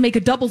of us make a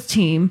doubles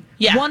team.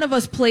 Yeah. One of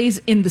us plays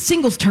in the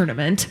singles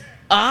tournament.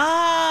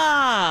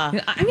 Ah.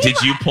 I mean,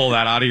 Did you pull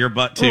that out of your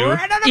butt, too?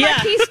 right out of my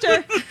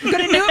keister. I'm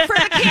going to do it for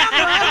the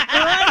camera.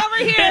 Right over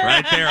here.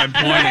 Right there, I'm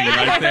pointing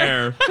right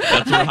there.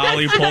 That's where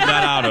Holly pulled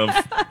that out of.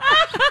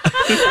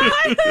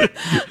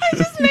 It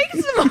just makes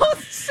the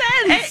most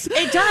sense.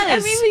 It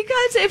does. I mean,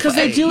 because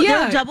they do there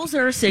are doubles,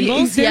 there are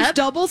singles. There's Yep.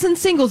 doubles and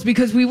singles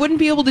because we wouldn't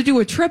be able to do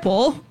a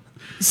triple.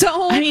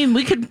 So I mean,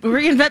 we could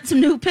reinvent some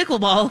new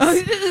pickleballs.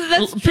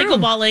 that's true.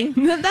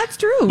 Pickleballing. That's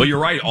true. But you're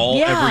right.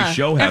 Every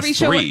show has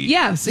three.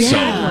 Yes, So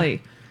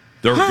exactly.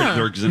 there's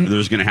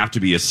going to have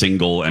to be a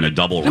single and a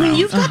double I round. mean,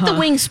 you've got the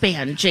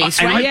wingspan, Jace,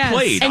 and right? I've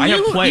played. And I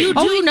have played. You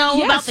do know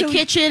yeah, about the so-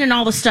 kitchen and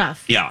all the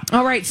stuff. Yeah.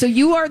 All right, so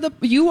you are the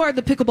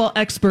pickleball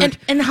expert.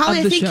 And Holly,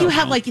 of I the think show. you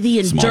have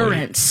the Small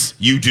endurance.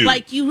 You do.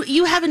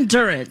 You have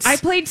endurance. I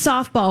played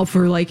softball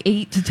for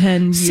 8 to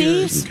 10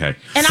 years. Okay.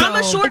 And I'm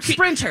a So- short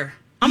sprinter.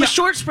 I'm a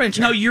short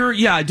sprinter. No,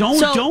 don't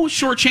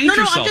shortchange No,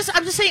 yourself.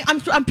 I'm just saying.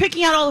 I'm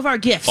picking out all of our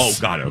gifts. Oh,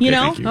 got it. Okay, You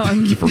know. thank you.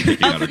 Thank you for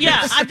picking out our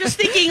Yeah, gifts. I'm just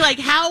thinking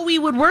how we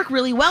would work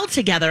really well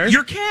together.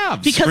 Your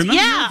calves. Because, Remember,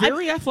 yeah, you're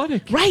very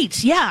athletic.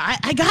 Right, yeah,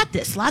 I got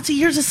this. Lots of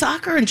years of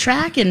soccer and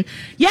track, and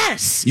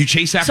yes. You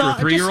chase after So a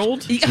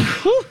 3-year-old?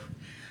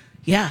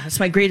 Yeah, that's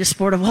my greatest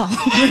sport of all.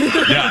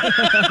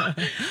 Yeah.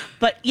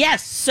 But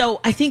yes, so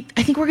I think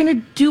we're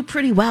gonna do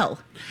pretty well.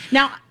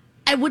 Now,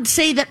 I would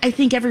say that I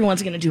think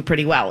everyone's gonna do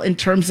pretty well in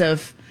terms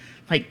of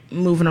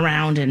moving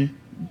around and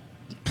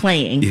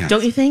playing. Yes.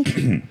 Don't you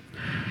think?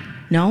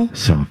 No?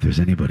 So if there's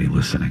anybody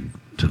listening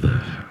to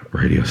the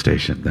radio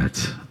station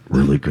that's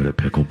really good at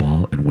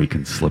pickleball and we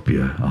can slip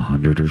you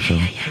 100 or so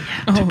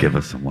to give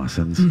us some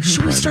lessons. Should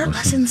we private start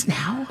lessons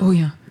now? Oh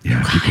yeah.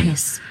 Yeah, if you can.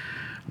 Guys.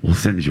 We'll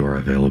send your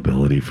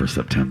availability for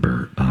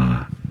September.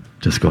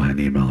 Just go ahead and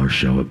email our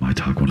show at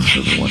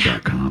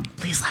mytalk1071.com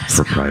Please let us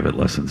for know. private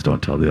lessons.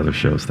 Don't tell the other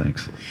shows.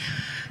 Thanks.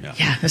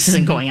 Yeah, this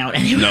isn't going out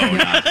anywhere.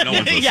 No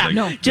one's listening.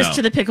 Yeah, just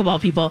to the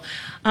pickleball people. Do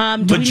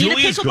But we need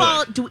Julia's a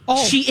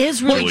pickleball? She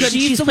is really Julia's- good.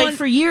 She's the played one-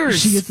 for years.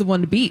 She is the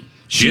one to beat.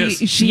 She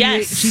is.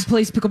 Yes. She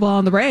plays pickleball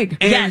on the reg.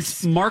 And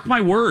Yes. mark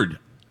my word,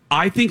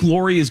 I think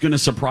Lori is going to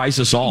surprise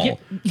us all.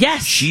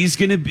 Yes. She's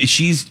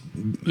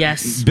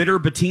Yes. bitter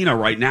Bettina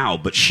right now,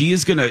 but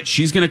she's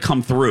gonna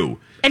come through.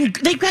 And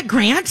they've got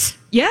Grant.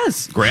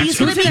 Yes. Grant's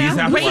He's he's an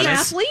athletic.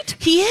 athlete.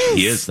 He is.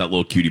 He is that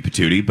little cutie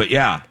patootie, but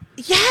yeah,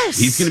 Yes.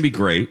 he's going to be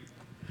great.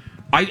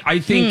 I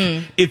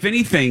think, if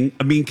anything,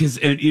 I mean, because,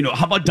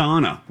 how about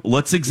Donna?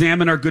 Let's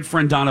examine our good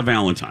friend Donna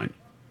Valentine.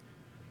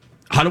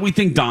 How do we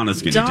think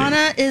Donna's going to do?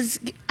 Donna is.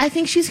 I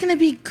think she's going to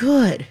be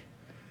good.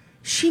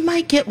 She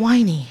might get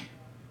whiny.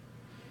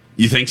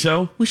 You think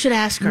so? We should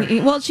ask her.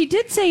 Well, she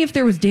did say if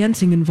there was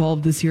dancing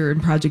involved this year in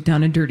Project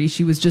Down and Dirty,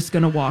 she was just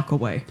going to walk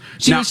away.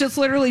 She was just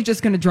literally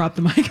just going to drop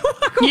the mic and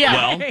walk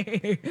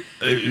away.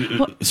 Yeah.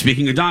 Well,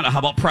 speaking of Donna, how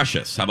about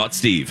Precious? How about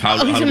Steve?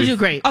 He's going to do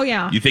great. Oh,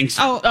 yeah. You think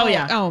so?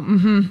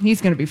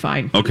 He's going to be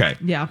fine. Okay.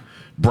 Yeah.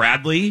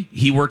 Bradley,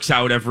 he works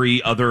out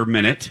every other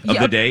minute of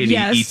the day, and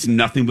he eats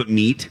nothing but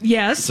meat.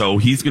 Yes. So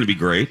he's going to be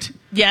great.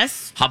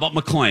 Yes. How about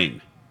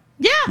McLean?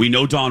 Yeah. We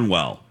know Dawn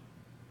well.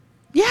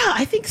 Yeah,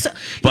 I think so.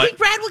 But- You think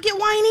Brad will get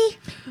whiny?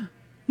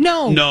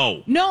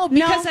 No.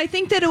 Because I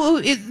think that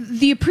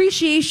the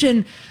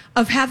appreciation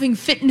of having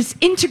fitness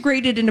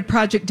integrated into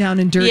Project Down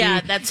and Dirty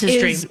that's his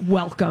is dream.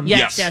 welcome.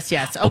 Yes.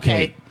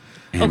 Okay.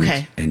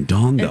 And, And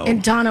Dawn, though.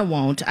 And Donna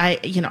won't.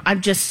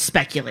 I'm just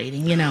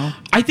speculating,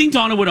 I think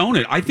Donna would own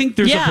it. I think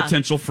there's Yeah. a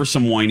potential for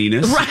some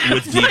whininess Right,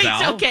 with Deval.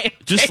 right, okay.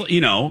 Just,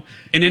 and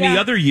any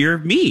other year,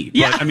 me.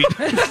 Yeah. But, I mean,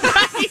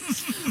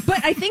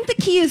 But I think the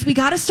key is we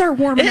got to start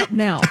warming up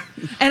now.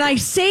 And I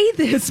say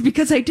this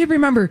because I did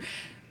remember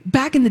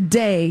back in the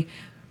day,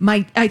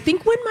 I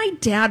think when my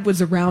dad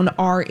was around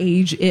our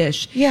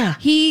age-ish,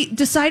 he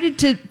decided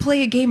to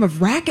play a game of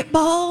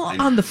racquetball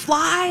on the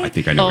fly. I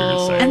think I know what you're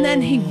going to say. And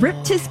then he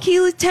ripped his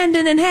Achilles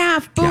tendon in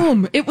half.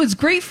 Boom. It was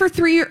great for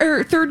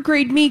third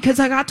grade me because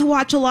I got to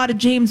watch a lot of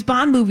James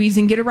Bond movies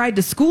and get a ride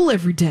to school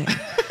every day.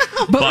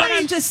 But what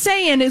I'm just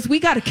saying is we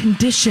got to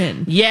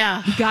condition.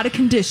 Yeah. We got to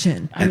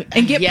condition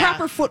and get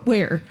proper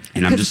footwear.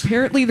 And Because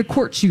apparently the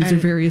court shoes are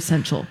very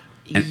essential.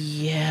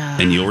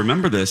 And you'll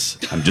remember this.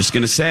 I'm just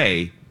going to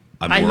say.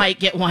 I might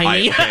get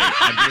whiny.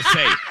 I'm going to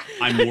say.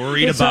 I'm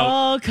worried It's about.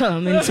 all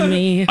coming to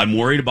me. I'm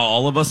worried about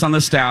all of us on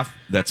the staff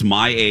that's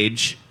my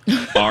age.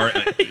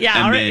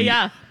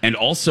 And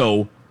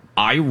also,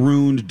 I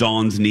ruined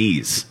Dawn's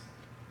knees.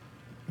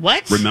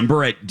 What?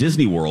 Remember at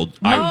Disney World,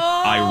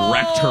 I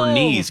wrecked her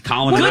knees.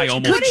 Colin and I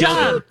almost killed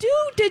her.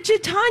 Did you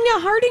Tanya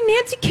Harding,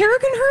 Nancy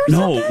Kerrigan her?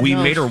 No, we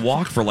made her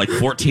walk for like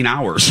 14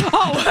 hours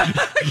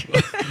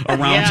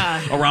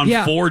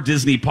around 4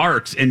 Disney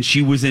parks, and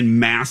she was in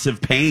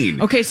massive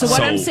pain. Okay, so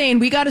what I'm saying,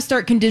 we got to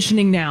start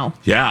conditioning now.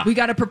 Yeah. We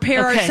got to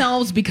prepare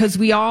ourselves because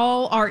we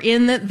all are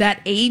in that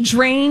age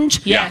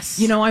range.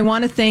 Yes. I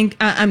want to think,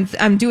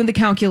 I'm doing the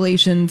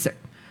calculations.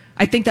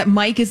 I think that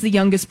Mike is the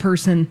youngest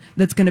person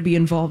that's going to be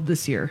involved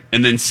this year.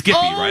 And then Skippy,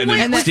 right? And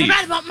then I Steve.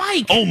 forgot about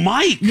Mike. Oh,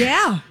 Mike.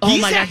 Yeah. Oh,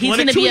 my God. He's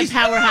going to be a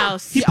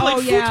powerhouse. He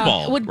played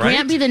football. Would right?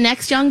 Grant be the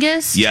next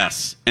youngest?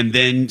 Yes. And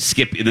then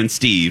Skippy, and then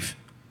Steve.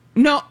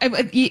 No,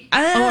 Steve and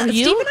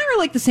I are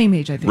like the same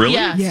age, I think. Really?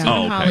 Yeah. Yeah.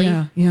 Oh, okay.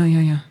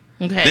 Yeah.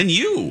 Okay. Then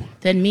you.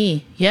 Then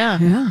me. Yeah.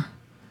 Yeah.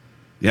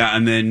 Yeah,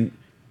 and then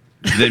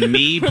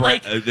me,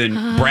 then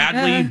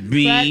Bradley,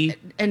 me. Brad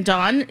and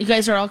Dawn, you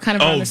guys are all kind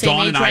of around the same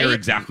Dawn age, and I right? are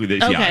exactly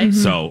the Okay. Yeah.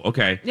 So,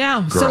 okay.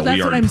 Yeah, Girl, so that's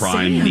we are what in I'm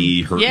prime saying.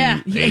 knee hurting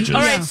Yeah. ages.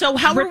 All right, so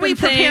how are we Ripping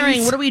preparing?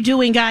 things. What are we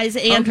doing, guys?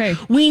 And Okay.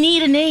 we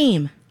need a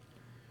name.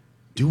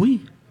 Do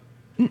we?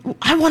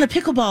 I want a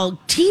pickleball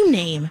team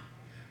name.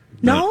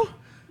 No?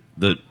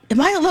 Am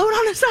I alone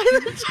on this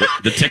island?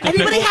 The tickle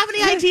Anybody pickle? have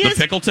any ideas?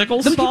 The pickle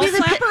tickles? The ball be the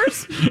pi-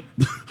 slappers?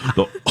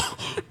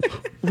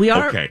 We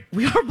are Okay.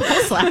 ball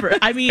slapper.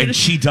 I mean, And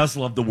she does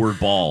love the word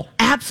ball.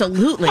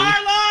 absolutely.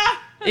 Carla!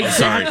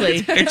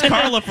 Exactly. Sorry. It's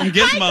Carla from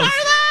Gizmos.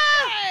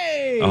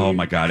 Oh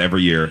my God!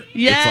 Every year,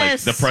 Yes.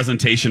 it's like the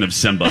presentation of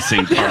Simba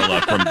seeing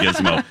Carla from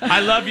Gizmo. I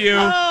love you.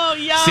 Oh,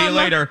 yum. See you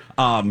later.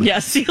 Yeah,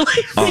 see you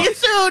later. See you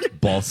soon.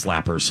 Ball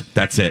slappers.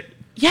 That's it.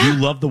 Yeah. You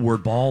love the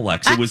word ball,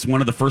 Lex. It was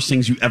one of the first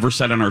things you ever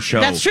said on our show.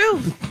 That's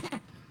true.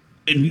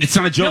 And it's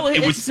not a joke. No,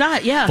 it was it's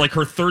not, yeah. like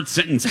her third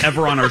sentence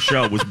ever on our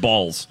show was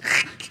balls.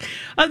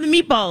 The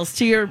meatballs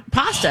to your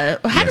pasta.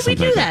 How did we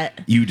do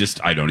that? You just,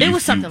 I don't know. It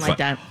was something like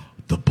that.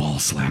 The ball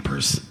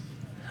slappers.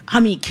 I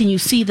mean, can you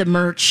see the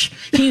merch?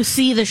 Can you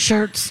see the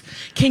shirts?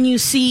 Can you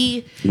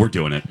see We're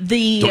doing it.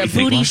 the Don't you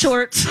think, booty Lex?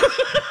 shorts?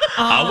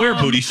 I'll wear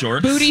booty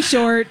shorts. Booty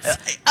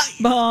shorts.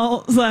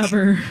 Ball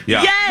slapper.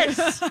 Yeah.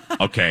 Yes.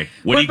 Okay.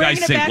 What do you guys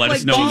bringing it think? back Let us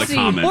like know in the juicy.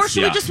 comments. Or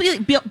should we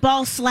just be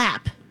ball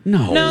slap?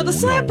 No, the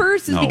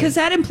slappers is no. because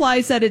that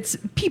implies that it's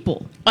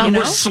people. You know?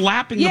 We're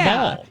slapping the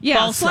ball. Yeah,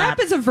 Ball slap slap.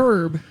 is a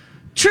verb.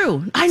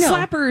 True. I know.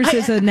 Slappers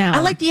is a noun. I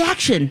like the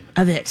action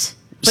of it.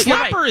 But you're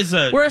Slapper is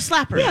a- We're a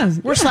slapper. Yeah,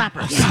 We're yeah.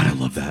 slappers. God, I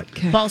love that.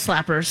 Ball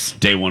slappers.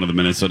 Day one of the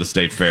Minnesota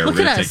State Fair. Look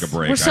We're going at to us. take a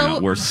break. We're so, I know.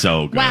 We're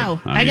so good. Wow.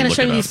 I mean, got to look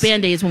show at you us. these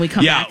Band-Aids when we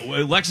come Yeah,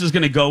 back. Lex is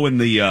going to go in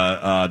the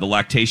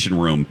lactation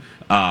room,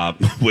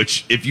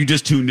 which if you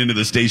just tuned into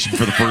the station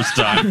for the first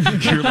time,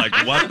 you're like,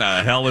 what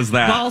the hell is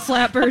that? Ball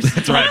slappers.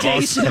 That's right,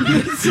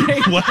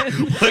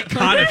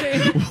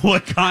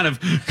 what kind of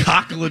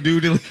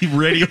cockle-a-doodly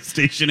radio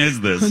station is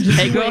this?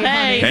 Hey, girl,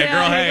 hey. Hey,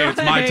 girl, hey, it's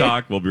my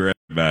talk. We'll be right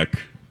back.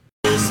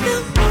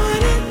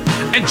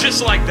 And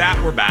just like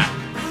that, we're back.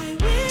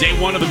 Day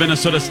one of the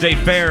Minnesota State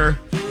Fair.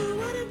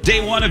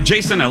 Day one of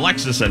Jason,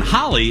 Alexis, and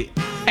Holly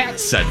at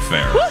said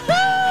fair.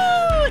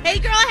 Woohoo! Hey,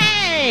 girl,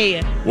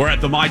 hey. We're at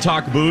the My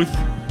Talk booth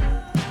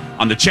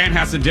on the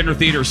Chanhassen Dinner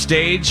Theater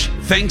stage.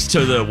 Thanks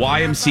to the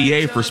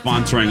YMCA for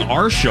sponsoring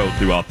our show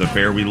throughout the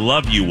fair. We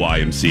love you,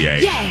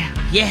 YMCA. Yeah.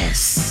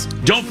 Yes.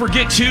 Don't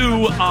forget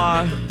to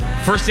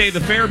First day of the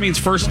fair means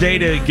first day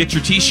to get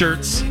your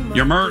T-shirts,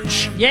 your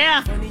merch,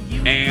 Yeah.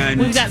 and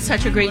We've got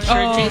such a great shirt,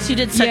 Jace. You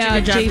did such a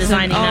good job Jason.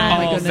 designing that.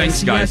 my Oh,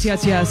 goodness. thanks,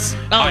 guys. Yes.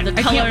 Oh, the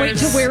I can't wait to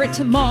colors. wear it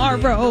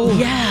tomorrow.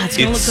 Yeah, it's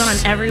going to It's- look good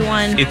on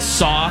everyone. it's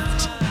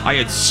soft. I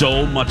had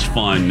so much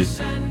fun.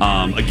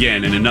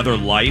 Again, in another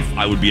life,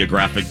 I would be a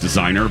graphic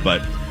designer,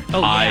 but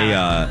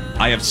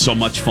I have so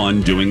much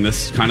fun doing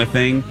this kind of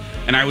thing.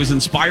 And I was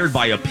inspired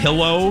by a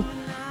pillow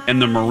and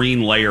the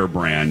Marine Layer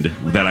brand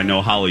that I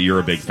know, Holly, you're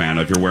a big fan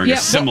of. You're wearing a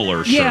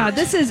similar shirt. Yeah,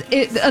 this is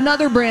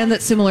another brand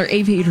that's similar,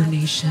 Aviator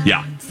Nation.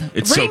 Yeah.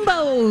 It's so-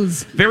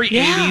 Rainbows. Very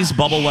 80s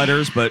bubble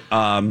letters, but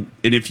and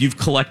if you've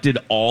collected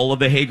all of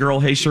the Hey Girl,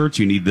 Hey shirts,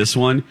 you need this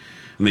one.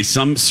 And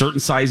some certain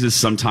sizes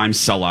sometimes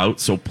sell out,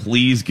 so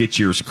please get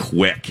yours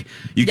quick.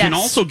 You can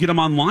Yes. also get them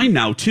online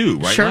now too,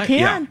 right? Sure Lex? can.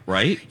 Yeah,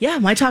 right? Yeah,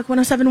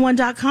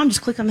 mytalk1071.com.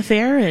 Just click on the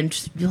fair and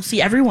you'll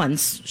see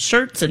everyone's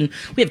shirts. And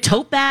we have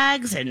tote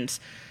bags and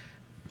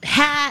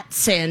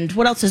hats and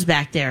what else is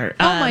back there?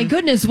 Oh my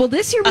goodness. Well,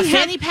 this year a we have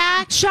fanny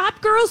pack. Shop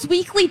Girls,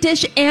 Weekly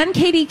Dish, and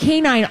Katie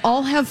K9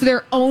 all have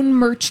their own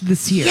merch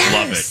this year.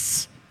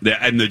 Yes. Love it.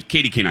 And the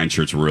Katie K9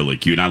 shirt's really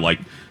cute. And I like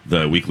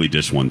the Weekly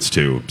Dish ones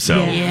too. So,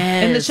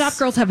 And the Yes. Shop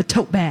Girls have a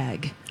tote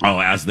bag. oh,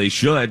 as they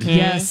should.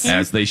 Yes.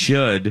 As they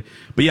should.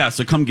 But yeah,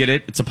 so come get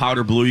it. It's a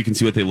powder blue. You can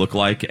see what they look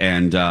like.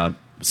 And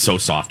so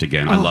soft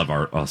again. I love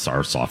our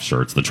soft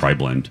shirts, the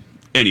tri-blend.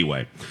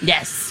 Anyway.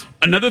 Yes.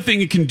 Another thing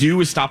you can do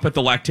is stop at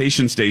the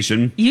lactation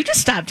station. You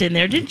just stopped in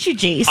there, didn't you,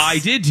 Jace? I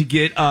did to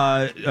get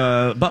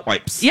butt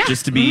wipes. Yeah.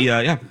 Just to be,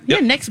 Yeah,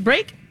 next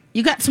break,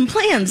 you got some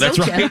plans, That's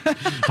don't right. you?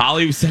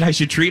 Holly said I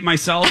should treat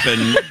myself,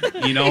 and,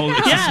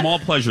 it's the small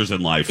pleasures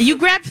in life. You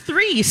grabbed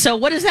 3, so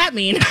what does that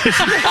mean?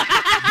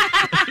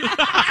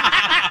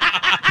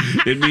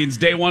 It means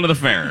day one of the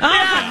fair.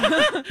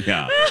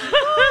 Yeah.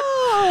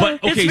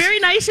 But, okay, It's very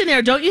nice in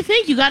there, don't you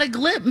think? You got a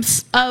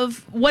glimpse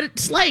of what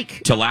it's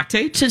like to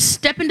lactate? to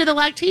step into the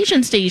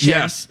lactation station.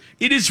 Yes,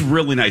 it is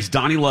really nice.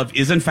 Donnie Love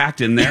is in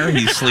fact in there.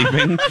 He's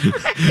sleeping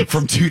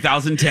from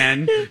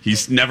 2010.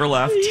 He's never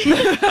left.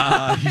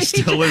 He's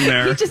still in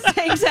there. He just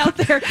hangs out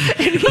there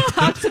and he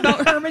talks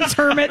about Herman's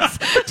Hermits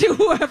to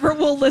whoever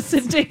will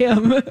listen to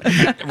him.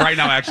 Right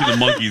now, actually, the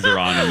monkeys are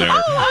on in there. All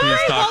He's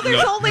right, well, talking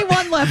there's about- only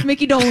one left,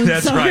 Mickey Dolan.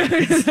 That's so- right.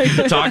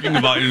 He's talking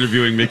about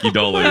interviewing Mickey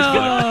Dolan.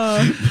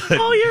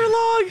 All year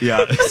long.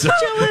 Yeah, so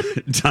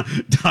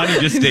Donnie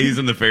just stays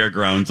in the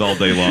fairgrounds all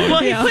day long.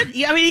 Well, Yeah.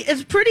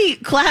 it's pretty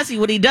classy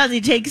what he does.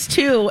 He takes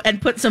 2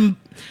 and puts them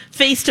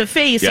face to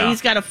face, so Yeah.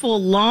 he's got a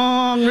full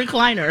long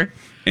recliner.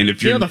 And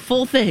if You you're know, the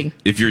full thing.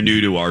 if you're new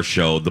to our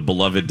show, the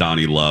beloved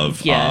Donnie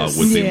Love Yes.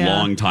 was the Yeah.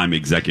 longtime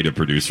executive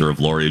producer of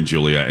Lori and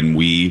Julia, and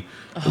we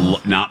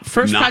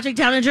First project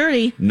down in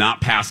Journey.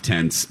 not past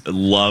tense,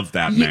 love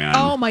that man.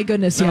 Oh my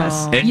goodness,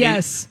 yes. And-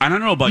 Yes. and I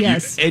don't know about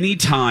Yes. you.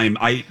 Anytime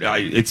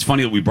it's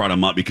funny that we brought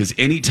him up because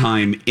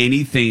anytime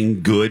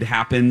anything good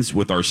happens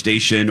with our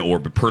station or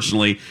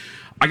personally,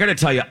 I got to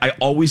tell you, I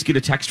always get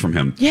a text from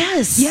him.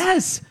 Yes.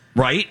 Yes.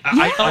 Right?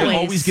 Yeah. I Always.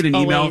 always get an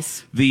email.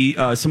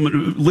 Always.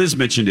 Someone Liz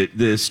mentioned it.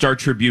 The Star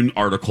Tribune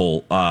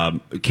article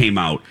came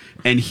out,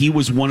 and he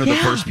was one of the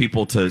Yeah. first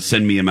people to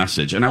send me a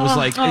message. And I was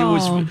like,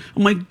 I'm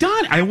like,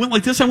 Donnie. I went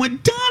like this. I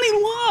went,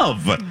 Donnie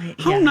Love.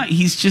 How Yeah. nice.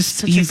 He's just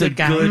Such a he's good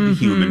guy. good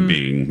human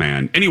being,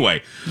 man.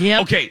 Anyway,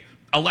 Yep. okay.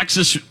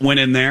 Alexis went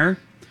in there.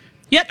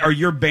 Yep. Are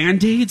your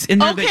Band-Aids in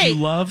there that Okay. you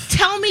love?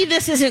 Tell me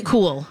this isn't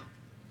cool.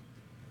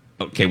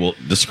 Okay, well,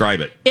 describe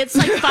it. It's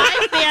like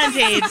 5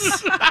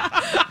 Band-Aids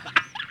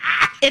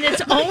in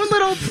its own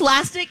little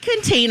plastic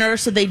container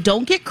so they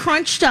don't get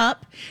crunched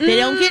up. They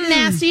don't get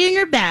nasty in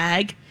your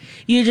bag.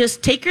 You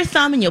just take your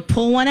thumb and you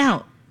pull one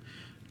out.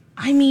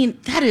 I mean,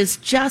 that is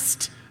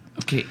just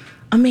Okay.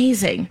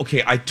 amazing.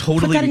 Okay, I Put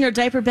totally. that in your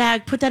diaper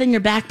bag. Put that in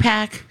your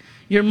backpack.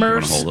 Your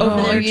merch hold it?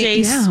 over there,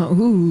 Jace. Yeah.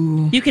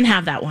 Ooh. You can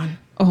have that one.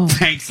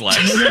 Thanks, Lex.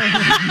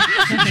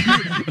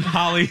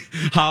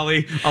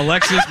 Holly,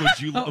 Alexis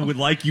would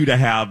like you to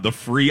have the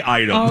free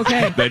item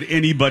Okay. that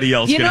anybody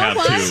else You can know have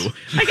what? too.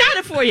 I got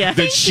it for you.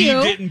 That she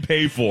you. didn't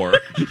pay for.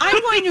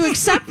 I'm going to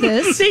accept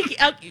this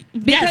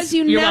because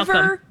you you're never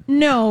welcome.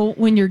 know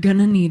when you're going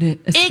to need it.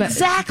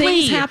 Exactly.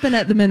 Things happen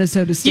at the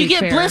Minnesota State You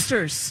get Fair.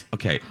 blisters.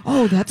 Okay.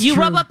 Oh, that's You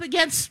true. rub up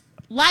against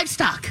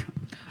livestock.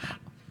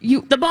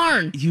 You The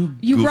barn. You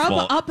rub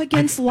goofball. up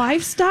against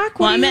livestock?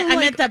 Well, What I are meant you, I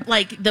meant that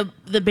like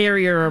the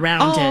barrier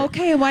around it. Oh,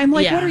 okay. Well, I'm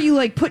like, Yeah. what are you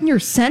like putting your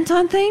scent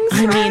on things?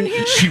 I around mean,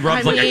 here? She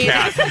rubs I like mean- a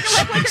cat.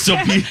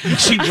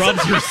 She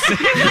rubs her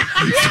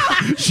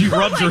scent. She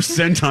rubs her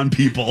scent on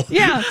people.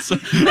 Yeah.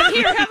 Then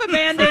here, have a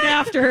Band-Aid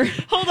after.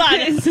 Hold on. Oh,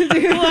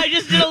 I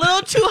just did a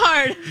little too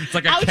hard. It's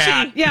like a Ouchie.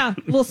 cat. Yeah,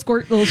 little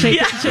squirt, little shake,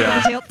 Yeah. shake Yeah.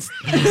 on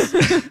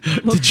the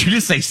tail. Did you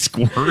just say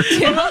squirt?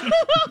 Oh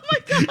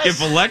my gosh. If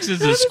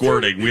Alexis is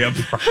squirting, we have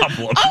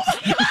problems.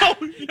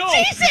 No,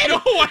 Jason!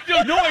 no, I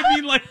don't know. I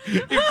mean, like,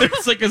 if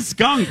there's like a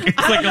skunk, it's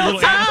like a little.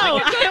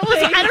 Oh,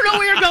 I don't know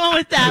where you're going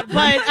with that,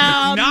 but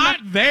Not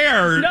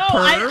there. no,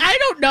 perv. I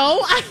don't know.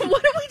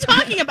 What are we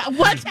talking about?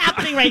 What's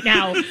happening right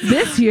now?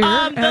 This year The-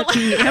 at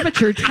the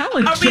amateur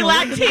talent Are we show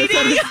at the lactating?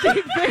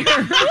 Minnesota State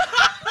Fair.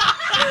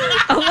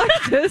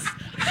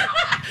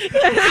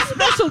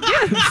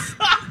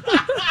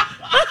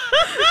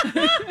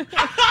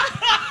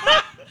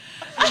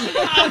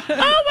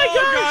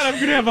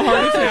 have a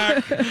heart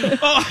attack.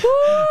 Oh,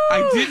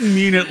 I didn't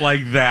mean it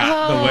like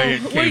that, the way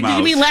it came Wait, out. did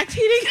you mean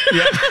lactating?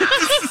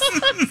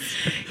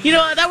 You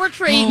know, that worked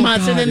for 8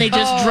 months, and then they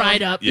just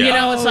dried up. Yeah. You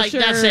know, it's like,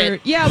 that's it.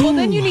 Yeah, well,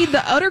 then you need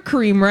the udder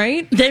cream,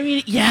 right?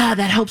 Then yeah,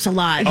 that helps a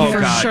lot, Oh, for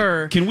God.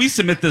 sure. Can we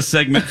submit this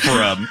segment for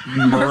a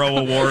Murrow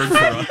Award for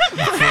a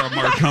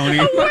Marconi?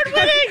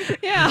 Award-winning!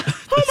 Yeah.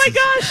 Oh my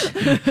gosh!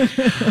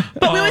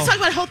 But we always talk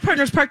about Health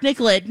Partners Park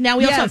Nicollet. Now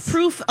we also have Yes.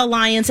 Proof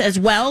Alliance as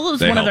well as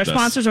They one of their helped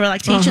us. sponsors of our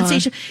lactation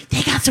station.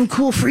 They got some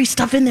cool free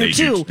stuff in there They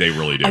do. too. They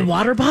really do. A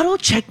water bottle,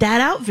 check that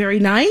out. Very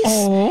nice.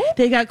 Oh.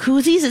 They got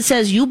koozies. It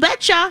says, "You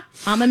betcha,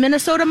 I'm a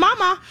Minnesota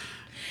mama."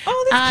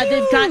 Oh, that's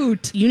cute. They've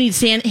got. You need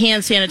hand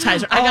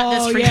sanitizer. I got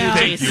this for yeah.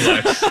 you, Thank you,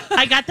 Jace. Lex.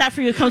 I got that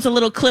for you. It comes with a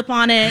little clip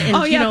on it, and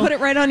Oh, yeah, you know, put it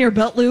right on your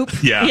belt loop.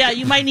 Yeah. yeah,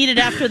 you might need it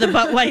after the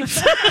butt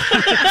wipes.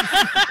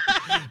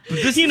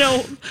 You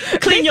know,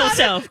 clean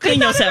yourself. They Clean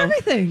thought of yourself.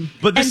 everything.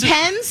 But And this is,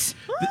 pens,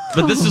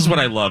 but this is what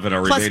I love in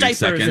our plus remaining diapers,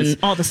 seconds. and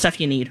all the stuff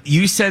you need.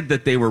 You said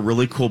that they were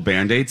really cool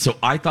Band-Aids, so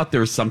I thought there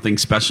was something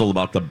special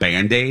about the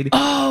Band-Aid.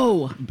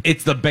 Oh,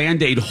 It's the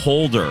Band-Aid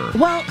holder.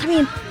 well, I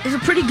mean, it's a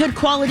pretty good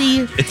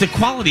quality It's a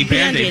quality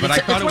Band-Aid, Band-Aid. but I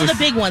It's thought it one was... of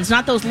the big ones,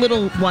 not those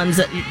little ones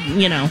that,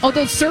 you know. Oh,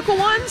 those circle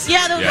ones?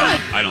 Yeah, those Yeah,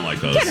 are. I don't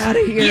like those. Get out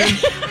of here. Yeah.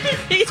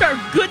 These are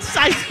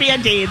good-sized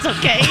Band-Aids,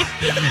 okay?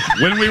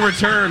 When we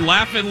return,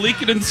 Laughing,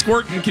 Leaking, and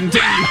Squirting continues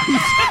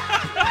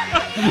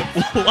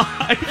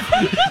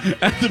live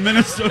at the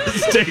Minnesota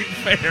State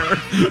Fair.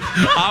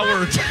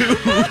 Hour 2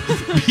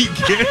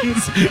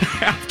 begins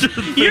after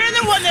the... You're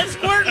the one that's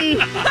squirting.